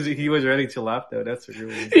like how he was ready to laugh though. That's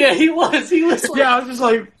really Yeah, he was. Like, Yeah, I was just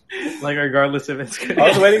like regardless if it's good. I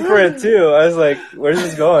was waiting for it too. I was like, "Where's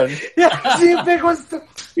this going?" yeah. See if Vic was.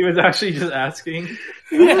 He was actually just asking.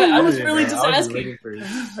 I was really just I was asking. waiting for it.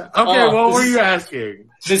 Okay, what were you asking?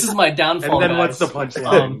 This is my downfall. And then guys. what's the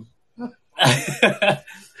punchline?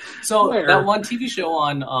 So Where? that one TV show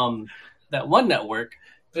on that one network,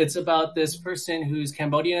 it's about this person who's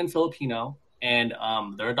Cambodian and Filipino, and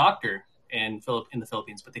they're a doctor in the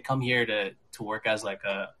Philippines, but they come here to work as like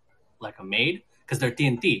a maid because they're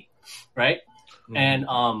TNT, right? Mm-hmm.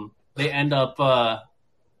 And they end up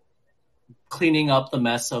cleaning up the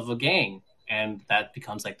mess of a gang, and that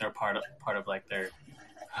becomes like their part of like their.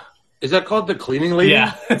 Is that called the cleaning lady?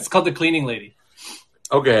 Yeah, it's called the cleaning lady.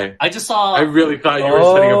 Okay. I just saw. I really thought you were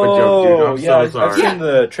setting up a joke, dude. I'm so I've sorry. seen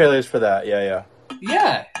the trailers for that. Yeah.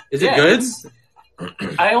 Yeah. Is it good?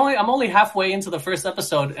 I'm only halfway into the first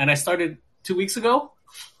episode, and I started 2 weeks ago.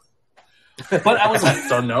 But I was like,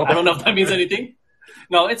 Don't know. I don't know if that means anything.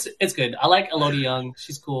 No, it's good. I like Elodie Young.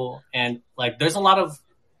 She's cool, and like there's a lot of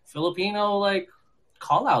Filipino like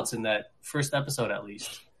call outs in that first episode at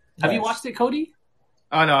least. Have you Nice. watched it, Cody?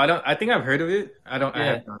 Oh no, I don't. I think I've heard of it. I Yeah.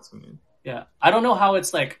 have not seen it. Yeah, I don't know how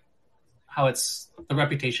it's the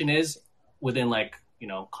reputation is within like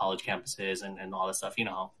college campuses and all that stuff. You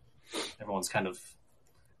know how everyone's kind of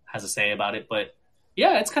has a say about it, but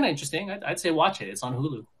yeah, it's kind of interesting. I'd say watch it. It's on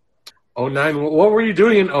Hulu. 09. What were you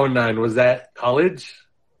doing in 09? Was that college?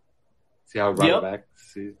 See how I brought Yep. it back?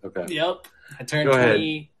 See? Okay. Yep, I turned Go ahead.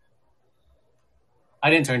 20. I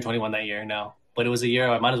didn't turn 21 that year, no, but it was a year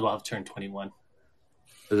I might as well have turned 21.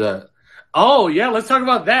 Is that? Oh yeah, let's talk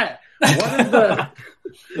about that. What is the?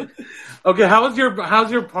 Okay, how's your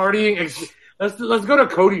partying? Let's go to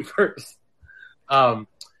Cody first. In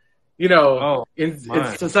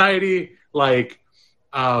society, like,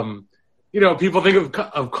 people think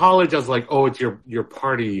of college as like, oh, it's your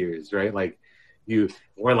party years, right? Like you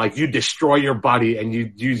destroy your body and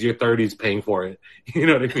you use your 30s paying for it. You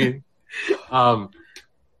know what I mean?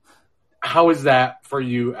 How is that for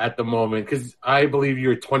you at the moment? Because I believe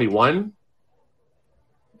you're 21.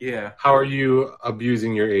 Yeah. How are you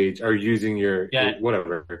abusing your age or using your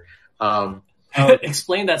whatever?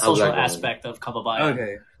 Explain that how's social that going? aspect of Kababaya.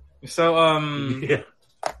 Okay. So Yeah.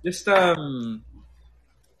 just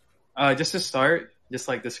to start, just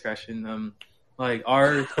like discretion, like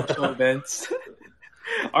our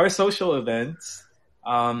social events,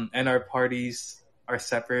 and our parties are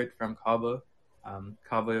separate from Kaba.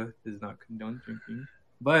 Kaba does not condone drinking,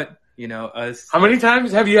 but us. How many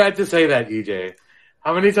times have you had to say that, EJ?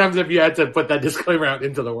 How many times have you had to put that disclaimer out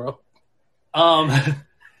into the world?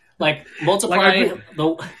 Like multiply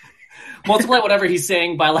multiply whatever he's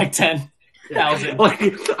saying by like 10,000. Like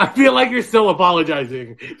I feel like you're still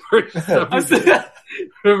apologizing for something,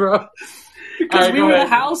 bro. Because Alright, we go were ahead. the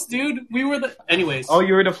house, dude. We were the. Anyways. Oh,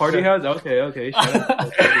 you were the party house? Okay. Shut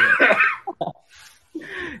up.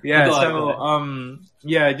 Yeah. Go So ahead.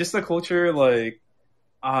 yeah, just the culture, like,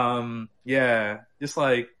 just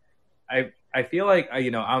like I feel like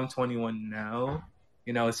I'm 21 now.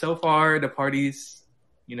 So far the parties,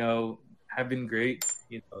 have been great.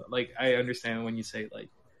 Like I understand when you say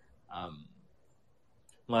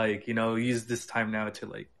use this time now to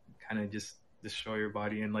like kind of just destroy your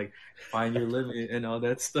body and like find your limit and all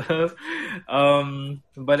that stuff. It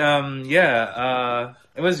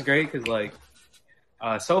was great because like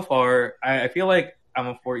so far I feel like I'm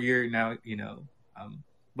a 4th year now,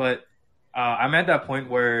 but I'm at that point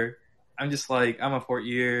where I'm just like I'm a fourth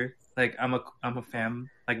year. Like I'm a fam.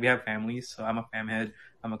 Like we have families, so I'm a fam head.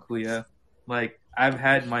 I'm a kuya. Like I've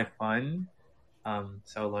had my fun.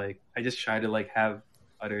 So like I just try to like have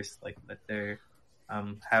others like let their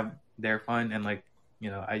have their fun, and like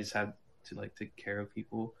I just have to like take care of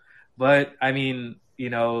people. But I mean,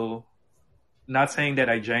 not saying that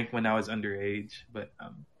I drank when I was underage, but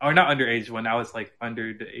or not underage, when I was like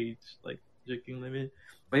under the age like drinking limit.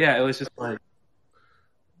 But yeah, it was just like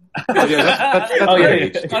Oh, yeah, that's Oh, yeah,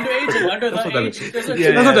 underage. yeah. Underage and under That's the what that age. means. Those are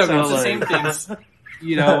Yeah, That's what that so, means. the like, same things.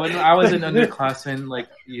 when I was an underclassman, like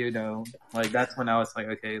like that's when I was like,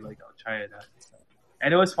 okay, like I'll try it out,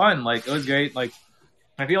 and it was fun. Like it was great. Like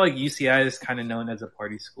I feel like UCI is kind of known as a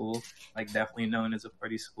party school, like definitely known as a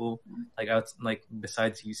party school. Like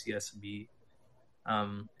besides UCSB,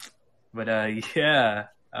 um, but yeah,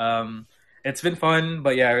 it's been fun.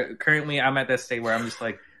 But yeah, currently I'm at that state where I'm just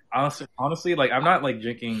like honestly, like I'm not like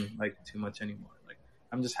drinking like too much anymore. Like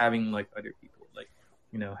I'm just having like other people like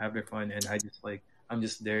have their fun, and I'm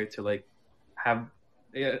just there to like have.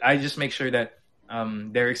 I just make sure that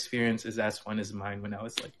their experience is as fun as mine when I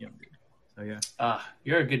was like younger. So yeah.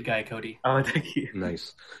 You're a good guy, Cody. Oh, thank you.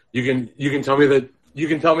 Nice. You can tell me the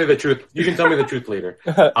truth. You can tell me the truth later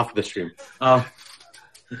off the stream.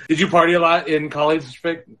 Did you party a lot in college,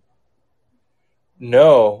 Vic?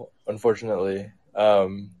 No, unfortunately. I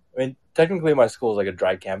mean, technically my school is like a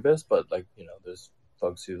dry campus, but like there's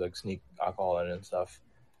folks who like sneak alcohol in and stuff.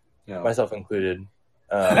 Yeah. Myself included.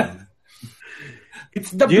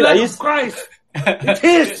 It's the Dude, blood of Christ. It's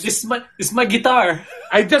his. This is my guitar.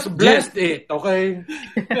 I just blessed it. Okay.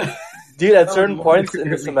 Dude, at certain points in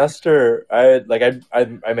the semester, I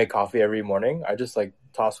make coffee every morning. I just like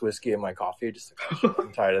toss whiskey in my coffee. Just like,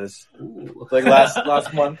 I'm tired of this. Like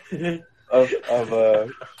last month of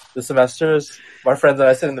the semesters, my friends and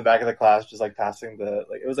I sit in the back of the class, just like passing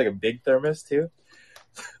it was like a big thermos too.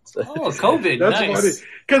 So, COVID. That's nice. funny.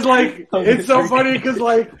 Because like it's so funny because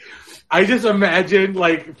like I just imagine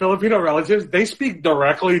like Filipino relatives, they speak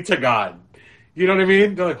directly to God. You know what I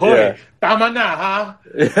mean? They're like, "Hoy, tama na,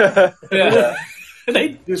 huh? Yeah.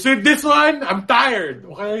 You see this one? I'm tired."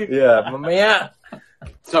 Okay. Yeah, mamaya.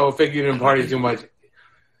 So, Fig, you didn't party too much.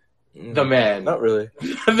 The man, Not really.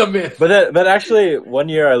 the myth. But actually, one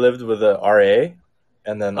year I lived with a RA,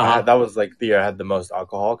 and then that was like the year I had the most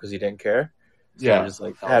alcohol because he didn't care. So I just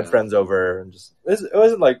like had friends over and just it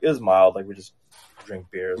wasn't like it was mild. Like we just drink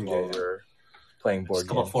beers while we were playing board Just a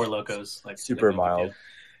couple games. Four Locos, like Super mild.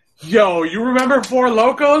 Yo, you remember Four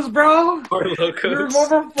Locos, bro? Four Locos. You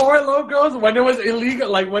remember Four Locos when it was illegal,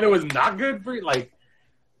 like when it was not good for you, like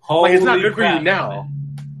Holy it's not good crap, for you now, man.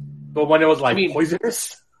 but when it was like I mean,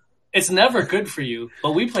 poisonous. It's never good for you.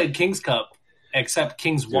 But we played King's Cup, except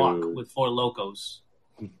King's Walk Dude. with Four Locos.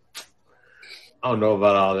 I don't know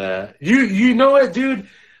about all that. You know what, dude?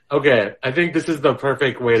 Okay, I think this is the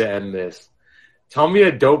perfect way to end this. Tell me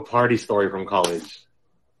a dope party story from college.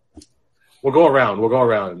 We'll go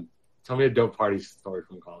around. Tell me a dope party story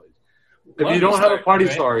from college. If you don't have a party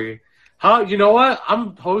story, how? You know what?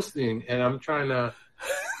 I'm hosting and I'm trying to.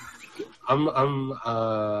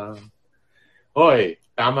 Oi,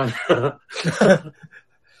 tama.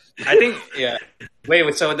 I think yeah.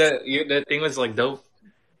 Wait. So the thing was like dope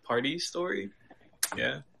party story.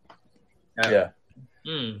 Yeah.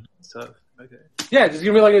 So okay. Yeah, just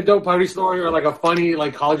give me like a dope party story or like a funny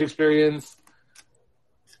like college experience.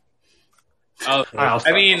 Oh,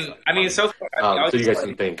 I mean, so far, so you guys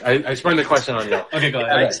can think. I sprung the question on you. Okay, go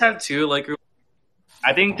ahead. I just have two. Like,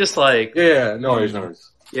 I think just like Yeah, no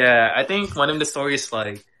worries. Yeah, I think one of the stories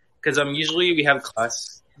like because usually we have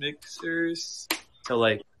class mixers, so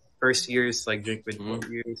like first years like drink with fourth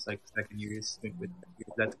years, like second years drink with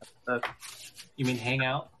that type of stuff. You mean hang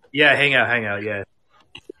out? Yeah, hang out. Yeah.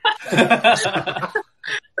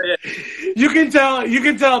 You can tell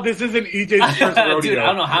this isn't EJ's first rodeo. Dude, I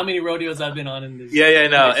don't know how many rodeos I've been on in this. Yeah,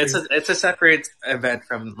 no, it's a separate event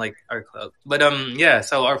from like our club. But yeah,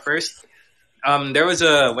 so our first there was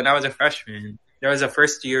when I was a freshman, there was a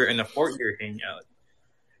first year and a fourth year hangout.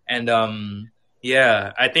 And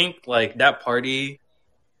yeah, I think like that party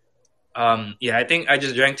yeah, I think I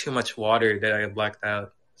just drank too much water that I blacked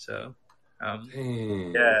out. So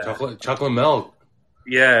yeah. Chocolate milk.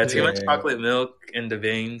 Yeah, too much chocolate milk in the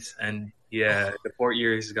veins, and yeah, the 4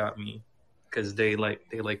 years got me because they like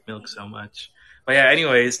milk so much. But yeah,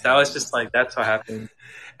 anyways, that was just like that's what happened.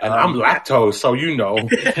 And I'm lactose, so you know.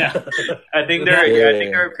 I think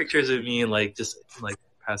there are pictures of me like just like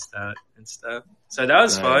passed out and stuff. So that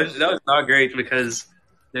was fun. That was not great because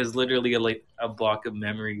there's literally a block of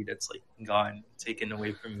memory that's like gone, taken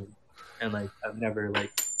away from me, and like I've never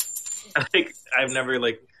like like I've never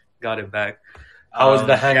like got it back. How was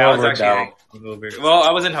the hangover hungover. Well,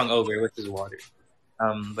 I wasn't hungover, which is water.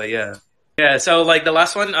 But yeah. So like the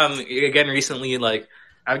last one, again recently, like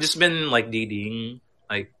I've just been like DDing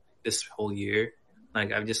like this whole year.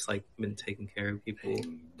 Like I've just like been taking care of people.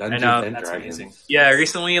 Dungeons and and That's Dragons. amazing. yeah,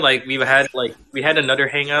 recently like we had another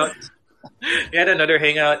hangout. We had another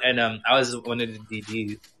hangout, and I was one of the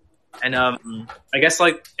DDs. And I guess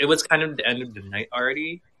like it was kind of the end of the night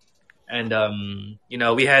already, and you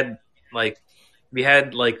know we had like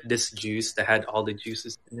this juice that had all the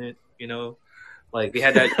juices in it. You know, like we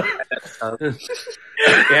had that stuff.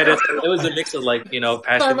 It was a mix of like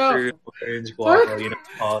passion fruit, orange, guava,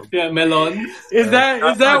 all. Yeah, melon. Is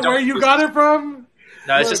that where you got it from?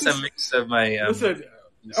 No, it's just a mix of my. Listen,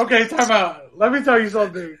 okay, time out. Let me tell you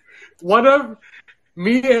something. One of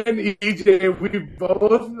me and EJ, we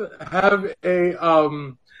both have a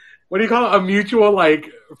what do you call it? A mutual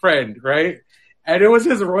like friend, right? And it was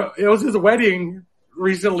his wedding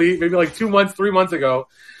recently, maybe like 3 months ago.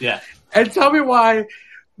 Yeah. And tell me why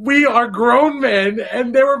we are grown men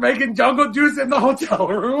and they were making jungle juice in the hotel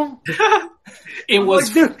room. It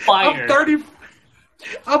was like, dude, fire.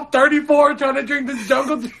 I'm 34 trying to drink this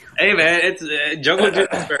jungle juice. Hey man, it's jungle juice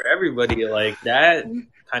is for everybody. Like that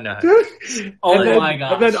kind of. Oh my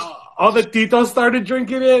gosh. And then all the titos started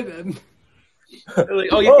drinking it. And... like,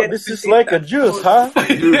 oh, this is like a juice, huh?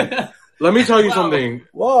 Dude, let me tell you something.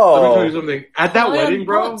 Whoa. Let me tell you something. At that wedding,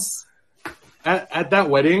 bro. At that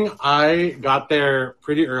wedding, I got there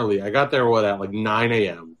pretty early. I got there at like 9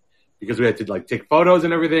 a.m. because we had to like take photos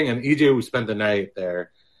and everything. And EJ who spent the night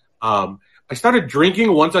there. I started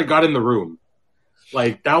drinking once I got in the room.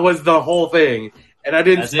 Like that was the whole thing, and I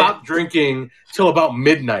didn't stop drinking till about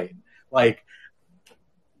midnight. Like,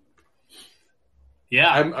 yeah,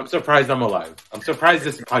 I'm surprised I'm alive. I'm surprised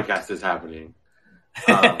this podcast is happening.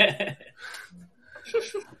 All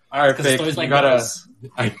right, Fix, you gotta.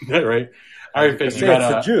 I know, right? All right, Fix, you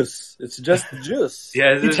gotta. It's the juice. It's just the juice.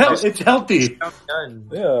 Yeah, it's healthy.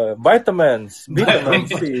 Yeah, vitamins, vitamin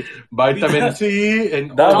C, vitamin C,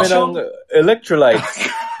 and dami ng electrolytes.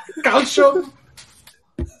 Calcium.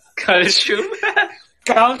 Calcium,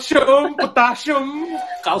 potassium.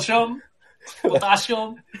 Calcium,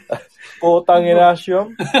 potassium. Putang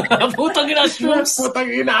inasium. Putang inasium. Putang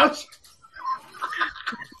inasium.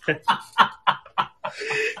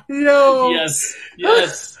 Yo.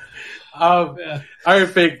 Yes. All right,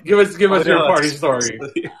 Fake. Give us your party story.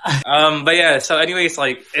 But yeah. So, anyways,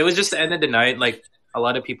 like it was just the end of the night. Like a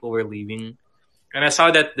lot of people were leaving, and I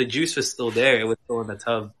saw that the juice was still there. It was still in the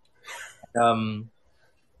tub.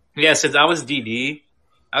 Yeah. Since I was DD,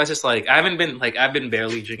 I was just like I've been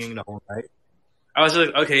barely drinking the whole night. I was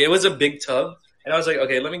like, okay, it was a big tub, and I was like,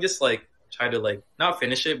 okay, let me just like try to like not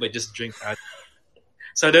finish it, but just drink that.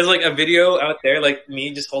 So there's like a video out there, like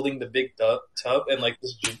me just holding the big tub and like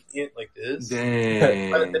just drinking it like this.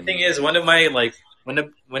 Dang. But the thing is, one of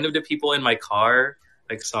the people in my car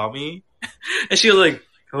like saw me, and she was like,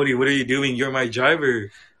 "Cody, what are you doing? You're my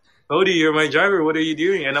driver. Cody, you're my driver. What are you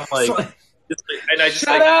doing?" And I'm like,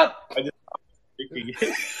 shut up. I just stopped drinking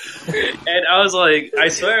it. And I was like, I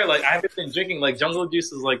swear, like I haven't been drinking. Like jungle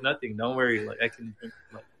juice is like nothing. Don't worry. Like I can drink.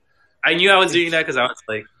 Like, I knew I was doing that because I was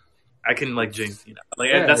like. I can like drink,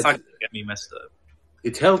 like that's not gonna get me messed up.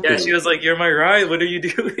 It's healthy. Yeah, she was like, "You're my ride. What are you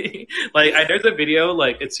doing?" Like, there's a video,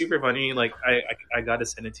 like it's super funny. Like, I gotta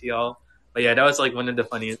send it to y'all. But yeah, that was like one of the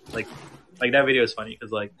funniest. Like that video is funny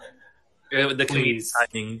because like the comedic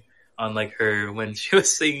timing on like her when she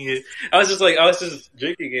was singing it. I was just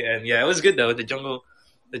drinking it, and yeah, it was good though. The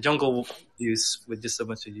jungle juice with just a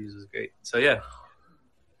bunch of juice was great. So yeah,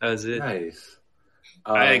 that was it. Nice.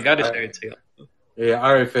 I gotta share it to y'all. Yeah,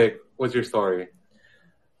 all right, Fake. What's your story?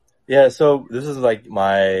 Yeah, so this is like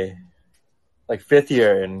my like 5th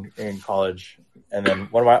year in college, and then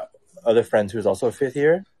one of my other friends who was also 5th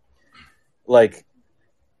year, like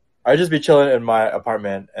I'd just be chilling in my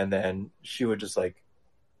apartment, and then she would just like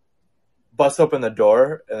bust open the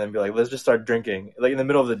door and then be like, "Let's just start drinking," like in the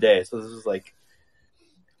middle of the day. So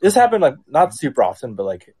this happened like not super often, but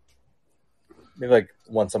like maybe like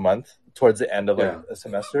once a month towards the end of like a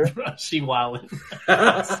semester. She wilding.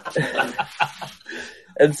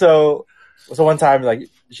 And so one time like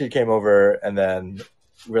she came over, and then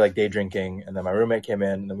we were like day drinking, and then my roommate came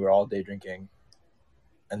in, and then we were all day drinking.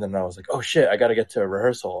 And then I was like, oh shit, I gotta get to a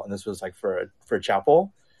rehearsal. And this was like for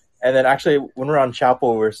chapel. And then actually when we're on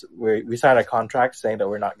chapel, we signed a contract saying that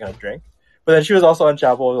we're not gonna drink. But then she was also on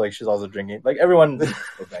chapel, like she's also drinking. Like everyone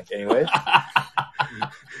drank anyways.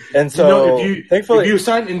 And so thankfully, if you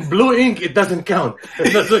sign in blue ink, it doesn't count.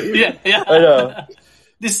 Yeah. I know.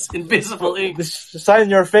 This invisible ink.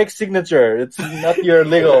 Sign your fake signature. It's not your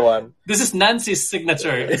legal one. This is Nancy's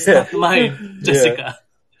signature. It's not mine, Jessica. Yeah.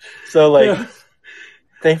 So like,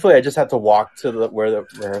 thankfully, I just had to walk to where the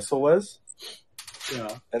rehearsal was.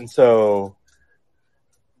 Yeah. And so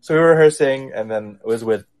we were rehearsing, and then it was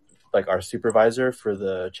with like our supervisor for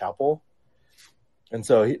the chapel. And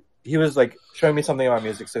so he was like showing me something about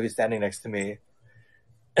music. So he's standing next to me,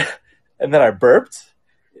 and then I burped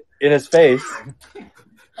in his face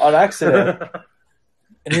on accident.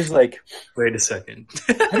 And he's like, "Wait a second.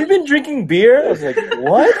 Have you been drinking beer?" I was like,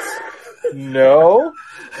 "What? No."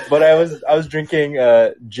 But I was drinking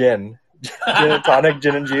gin and tonic,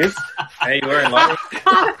 gin and juice. Hey, you weren't lying.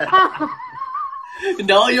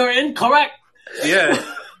 No, you're incorrect. Yeah.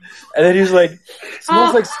 And then he's like,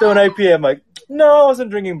 "Smells like Stone IPA." I'm like, "No, I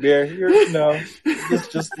wasn't drinking beer. No, it's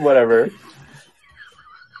just whatever."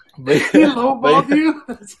 But, He lowballed you?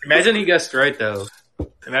 Imagine he guessed right, though.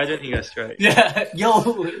 Imagine he guessed right. Yeah.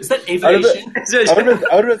 Yo, is that aviation? I would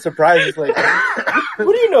have been surprised. It's like,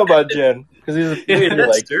 what do you know about gin? Because he's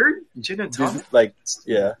like, gin and tonic? like,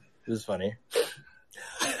 yeah, it was funny.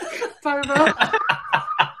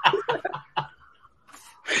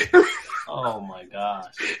 Oh my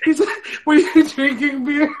gosh. He's like, were you drinking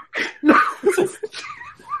beer? No.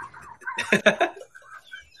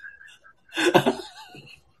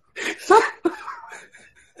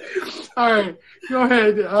 All right, go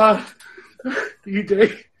ahead.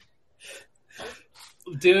 EJ.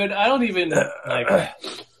 Dude, I don't even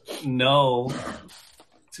know,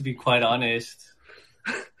 to be quite honest.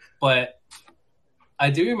 But I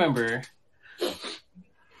do remember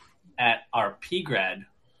at our P grad.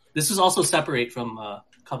 This was also separate from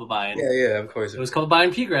Kababayan. Yeah, of course. It was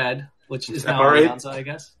Kababayan P grad, which is now Separate? Alianza, I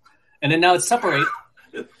guess. And then now it's separate.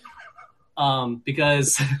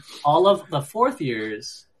 Because all of the fourth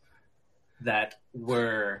years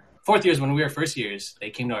when we were first years, they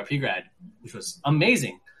came to our P grad, which was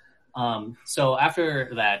amazing. So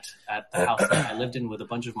after that, at the house that I lived in with a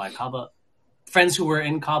bunch of my Kaba friends who were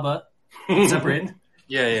in Kaba, separate.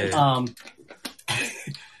 Yeah.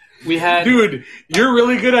 We had... Dude, you're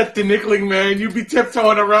really good at tickling, man. You be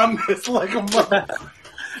tiptoeing around this like a mother.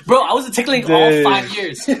 Bro, I was tickling all 5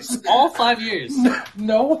 years. All 5 years.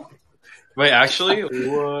 No. Wait, actually?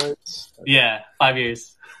 What? Yeah, 5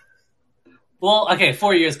 years. Well, okay,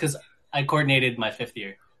 4 years because I coordinated my 5th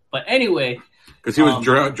year. But anyway... Because he was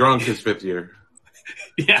drunk his 5th year.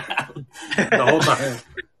 Yeah. The whole time.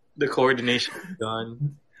 The coordination was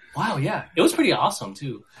done. Wow, yeah. It was pretty awesome,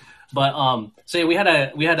 too. But, so yeah,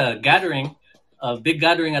 we had a gathering, a big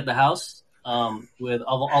gathering at the house with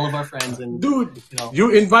all of our friends. And Dude,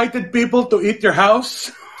 you invited people to eat your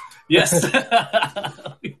house? Yes.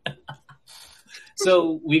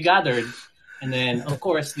 So we gathered, and then of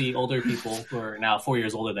course the older people who are now 4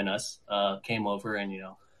 years older than us came over, and we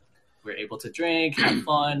were able to drink, have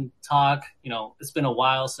fun, talk. It's been a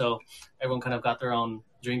while, so everyone kind of got their own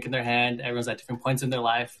drink in their hand. Everyone's at different points in their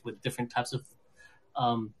life with different types of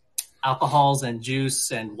alcohols and juice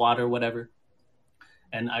and water, whatever.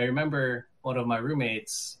 And I remember one of my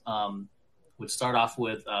roommates would start off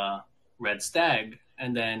with Red Stag,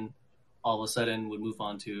 and then all of a sudden would move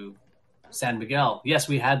on to San Miguel. Yes,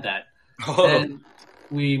 we had that. Oh. Then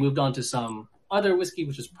we moved on to some other whiskey,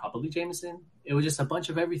 which is probably Jameson. It was just a bunch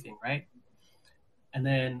of everything, right? And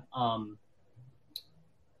then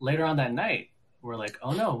later on that night, we're like,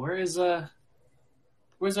 oh no, where's our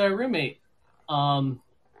roommate?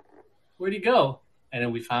 Where'd he go? And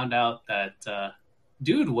then we found out that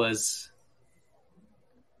dude was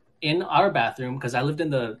in our bathroom, because I lived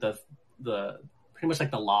in the pretty much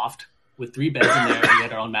like the loft with 3 beds in there, and we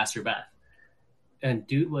had our own master bath. And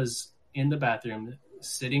dude was in the bathroom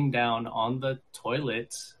sitting down on the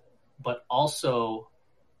toilet, but also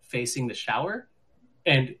facing the shower,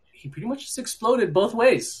 and he pretty much just exploded both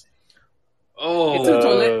ways. Into the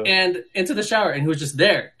toilet and into the shower, and he was just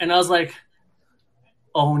there. And I was like,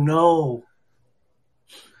 oh no,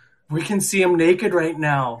 we can see him naked right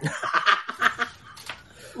now.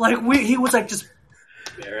 He was like just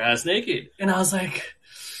bare ass naked. And I was like,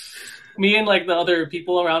 me and like the other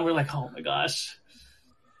people around were like, oh my gosh,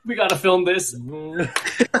 we gotta film this. No.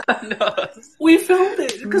 We filmed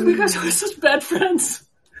it because we guys are such bad friends.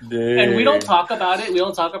 Dang. And we don't talk about it. We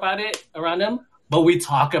don't talk about it around him, but we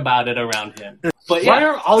talk about it around him. But Why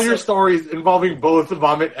are all your stories involving both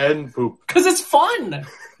vomit and poop? Because it's fun.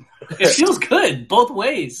 It feels good both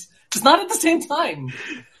ways, just not at the same time.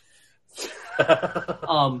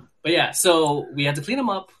 But yeah, so we had to clean him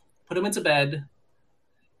up, put him into bed.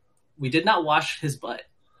 We did not wash his butt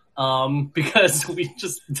because we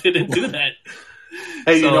just didn't do that.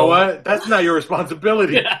 Hey, you know what? That's not your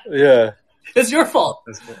responsibility. Yeah. It's your fault.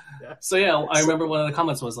 That's cool. So yeah, I remember one of the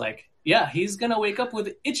comments was like, "Yeah, he's gonna wake up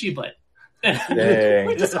with itchy butt." Dang.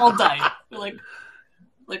 We just all died. We're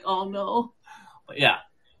like, oh no. But yeah,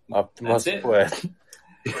 Optimus it. Squad.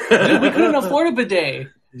 dude, we couldn't afford a bidet.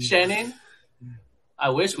 Shannon, I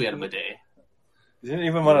wish we had a bidet. You didn't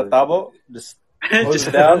even want a tabo? Just hose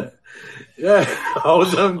it down? Yeah,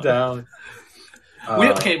 hose them down.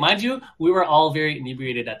 Okay, mind you, we were all very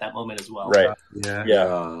inebriated at that moment as well. Right.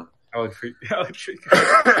 Yeah. I would freak. What do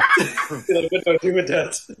I do with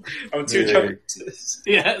that? I'm too drunk.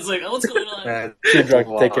 Yeah, it's like, oh, what's going on? Too drunk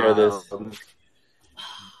to take care of this.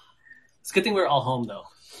 It's a good thing we were all home though.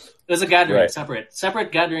 It was a gathering,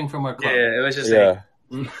 separate gathering from our club. Yeah, it was just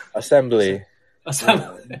assembly.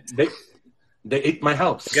 They ate my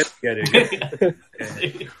house. Get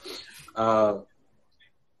it.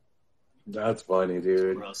 That's funny,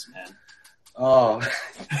 dude. Gross, man. Oh,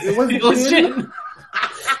 it was gin.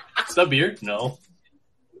 Is that beer? No.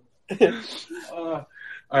 All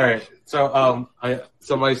right. So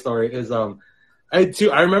so my story is I had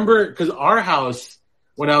two. I remember because our house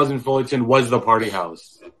when I was in Fullerton was the party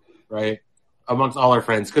house, right? Amongst all our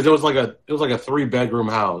friends, because it was like a 3-bedroom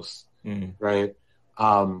house, right?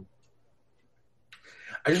 I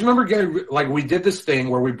just remember getting we did this thing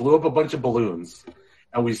where we blew up a bunch of balloons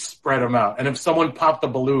and we spread them out, and if someone popped the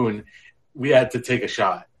balloon, we had to take a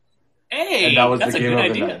shot. Hey, and that was that's the a game good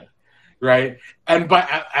of idea. the night. Right, but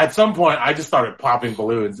at some point, I just started popping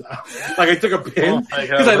balloons. I took a pin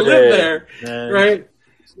because I lived there, right?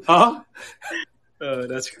 Huh? Oh,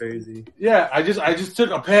 that's crazy. Yeah, I just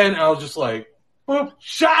took a pen and I was just like, boop,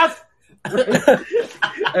 shot.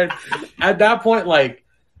 And at that point,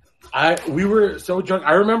 we were so drunk.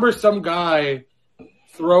 I remember some guy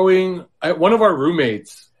throwing. One of our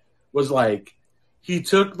roommates was he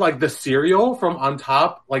took the cereal from on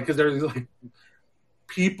top, because there's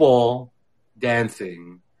people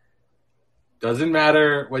dancing. Doesn't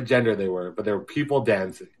matter what gender they were, but there were people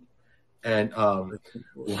dancing. And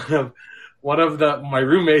one of my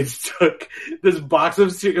roommates took this box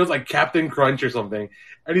of cereal, it was like Captain Crunch or something,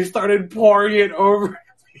 and he started pouring it over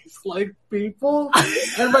these people.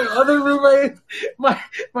 And my other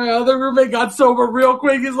roommate got sober real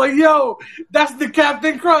quick. He's like, "Yo, that's the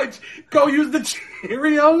Captain Crunch. Go use the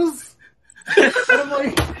Cheerios." And I'm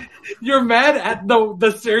like, "You're mad at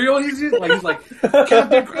the cereal he's using?" He's like,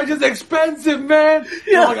 "Captain Crunch is expensive, man."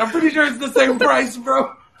 Yeah. I'm pretty sure it's the same price,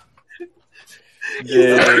 bro.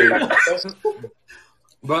 Yeah.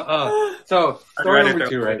 But so story number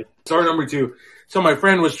 2, right? Story number 2. So my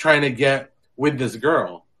friend was trying to get with this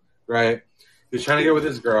girl, right? He was trying to get with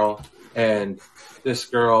this girl, and this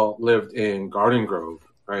girl lived in Garden Grove,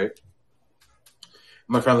 right?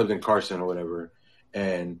 My friend lived in Carson or whatever,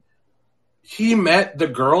 and he met the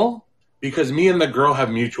girl because me and the girl have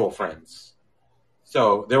mutual friends.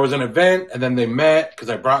 So there was an event, and then they met because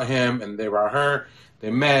I brought him, and they brought her.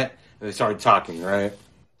 They met, and they started talking, right?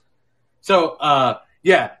 So,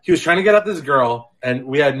 he was trying to get at this girl, and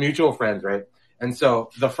we had mutual friends, right? And so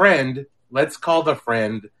the friend, let's call the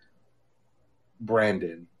friend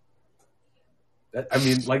Brandon. I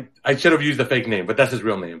should have used a fake name, but that's his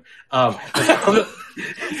real name. We all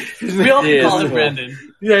call him Brandon.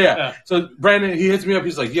 Yeah. So Brandon, he hits me up.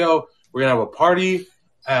 He's like, "Yo, we're gonna have a party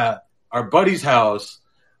at our buddy's house.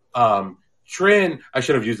 Trin," I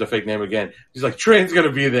should have used a fake name again. He's like, "Trin's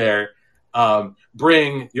gonna be there.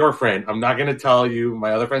 Bring your friend." I'm not gonna tell you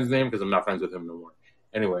my other friend's name because I'm not friends with him no more.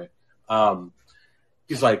 Anyway,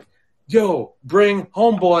 he's like, "Yo, bring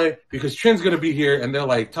homeboy because Trin's gonna be here," and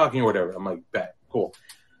they're talking or whatever. I'm like, "Bet, cool."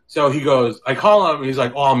 So he goes, I call him, and he's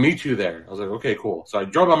like, "Oh, I'll meet you there." I was like, "Okay, cool." So I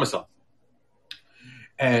drove by myself,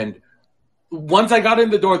 and once I got in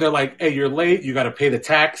the door, they're like, "Hey, you're late. You got to pay the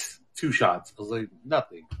tax. 2 shots." I was like,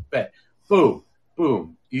 "Nothing. Bet." Boom,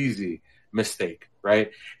 boom, easy mistake,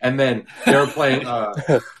 right? And then they're playing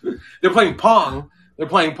they're playing Pong. They're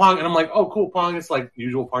playing Pong, and I'm like, "Oh, cool, Pong." It's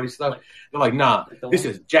usual party stuff. They're like, "Nah, this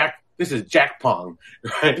is Jack Pong,"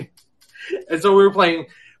 right? And so we were playing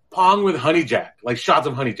Pong with Honey Jack, shots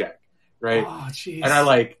of Honey Jack, right? Oh, jeez.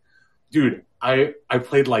 And dude, I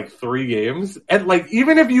played 3 games, and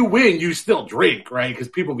even if you win, you still drink, right? Because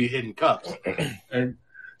people be hitting cups. And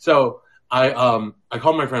so I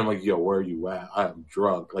called my friend. I'm like, "Yo, where are you at? I'm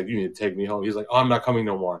drunk. You need to take me home." He's like, "Oh, I'm not coming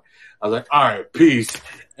no more." I was like, "All right, peace."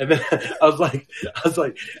 And then I was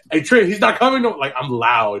like, "Hey, Trey, he's not coming no." I'm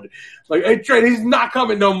loud, "Hey, Trey, he's not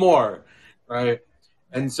coming no more," right?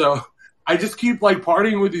 And so I just keep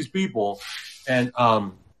partying with these people, and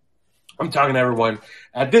I'm talking to everyone.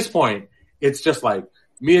 At this point, it's just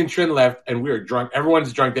me and Trin left, and we were drunk.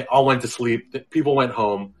 Everyone's drunk. They all went to sleep. People went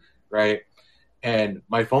home, right? And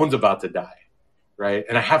my phone's about to die, right?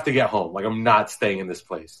 And I have to get home. Like, I'm not staying in this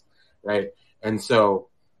place, right? And so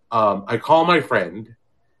I call my friend,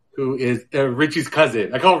 who is Richie's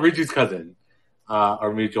cousin. I call Richie's cousin,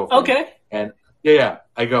 our mutual friend. Okay. And yeah,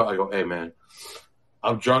 I go, hey, man,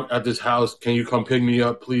 I'm drunk at this house. Can you come pick me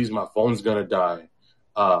up, please? My phone's going to die.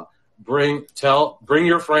 Bring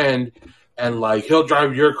your friend, and, like, he'll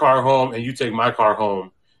drive your car home, and you take my car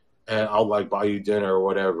home, and I'll, like, buy you dinner or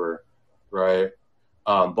whatever, right?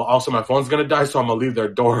 But also my phone's going to die, so I'm going to leave their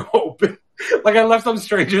door open. Like, I left some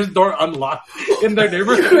stranger's door unlocked in their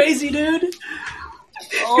neighborhood. You crazy, dude.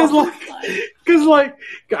 Because, like,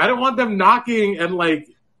 I don't want them knocking and, like,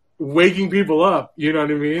 waking people up. You know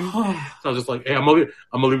what I mean? So I was just like, hey, I'm gonna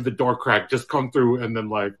leave the door cracked. Just come through, and then,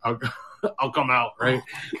 like, I'll come out, right?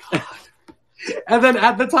 And then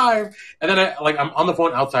at the time, and then I'm on the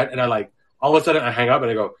phone outside, and I, like, all of a sudden I hang up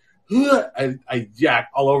and I go, I yak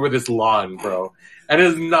all over this lawn, bro. And it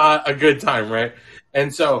is not a good time, right?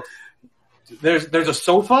 And so there's a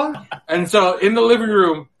sofa, and so in the living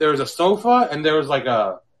room there was a sofa, and there was like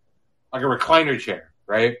a recliner chair,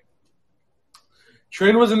 right?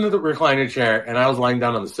 Trin was in the recliner chair, and I was lying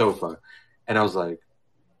down on the sofa, and I was like,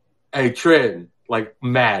 "Hey, Trin," like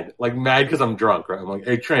mad because I'm drunk, right? I'm like,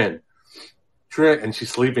 "Hey, Trin," and she's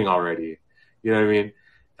sleeping already. You know what I mean?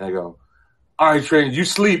 And I go, "All right, Trin, you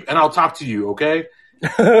sleep, and I'll talk to you, okay?"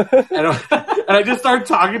 and I just start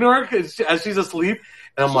talking to her as she's asleep,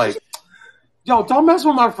 and I'm like, yo, don't mess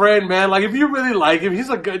with my friend, man. Like, if you really like him, he's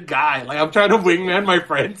a good guy. Like, I'm trying to wingman my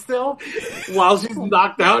friend still while she's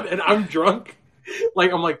knocked out and I'm drunk.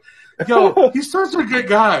 Like, I'm like, yo, he's such a good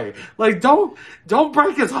guy. Like, don't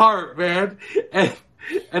break his heart, man.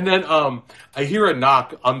 And then I hear a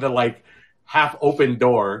knock on the, like, half open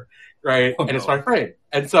door, right? And it's my friend.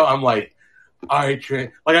 And so I'm like, all right,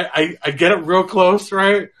 Trent. Like, I get up real close,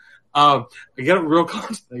 right? I get up real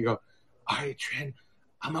close. And I go, all right, Trent,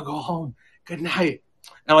 I'm gonna go home. Good night.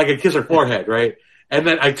 And, like, I kiss her forehead, right? And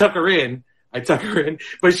then I tuck her in,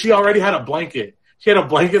 but she already had a blanket. She had a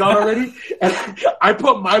blanket on already, and I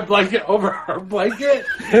put my blanket over her blanket.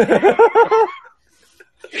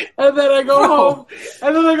 And then I go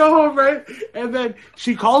home, right? And then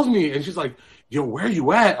she calls me, and she's like, yo, where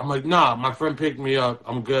you at? I'm like, nah, my friend picked me up.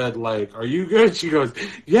 I'm good. Like, are you good? She goes,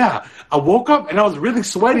 yeah. I woke up, and I was really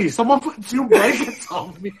sweaty. Someone put 2 blankets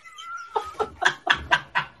on me.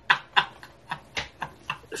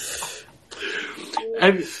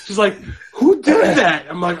 And she's like, who did that?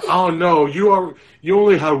 I'm like, oh, no, you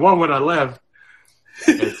only had one when I left.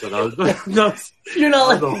 And so that was You're not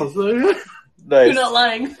lying. Nice. You're not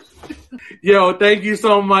lying. Yo, thank you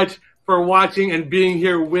so much for watching and being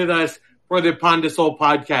here with us for the Pan de Soul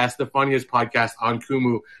podcast, the funniest podcast on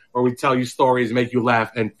Kumu, where we tell you stories, make you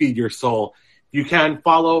laugh, and feed your soul. You can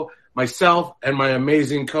follow myself and my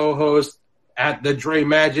amazing co-host at the Dre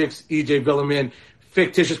Magics, EJ Villamin,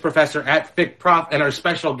 fictitious professor at FicProf, and our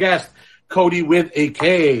special guest, Cody with a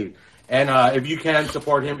K. And if you can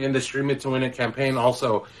support him in the Stream It to Win It campaign,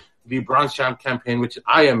 also the Bronze Champ campaign, which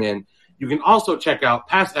I am in, you can also check out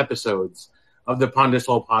past episodes of the Pan de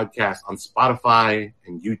Soul podcast on Spotify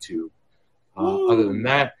and YouTube. Other than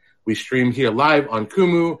that, we stream here live on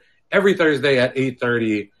Kumu every Thursday at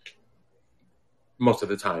 8:30 most of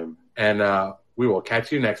the time. And we will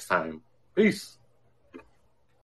catch you next time. Peace.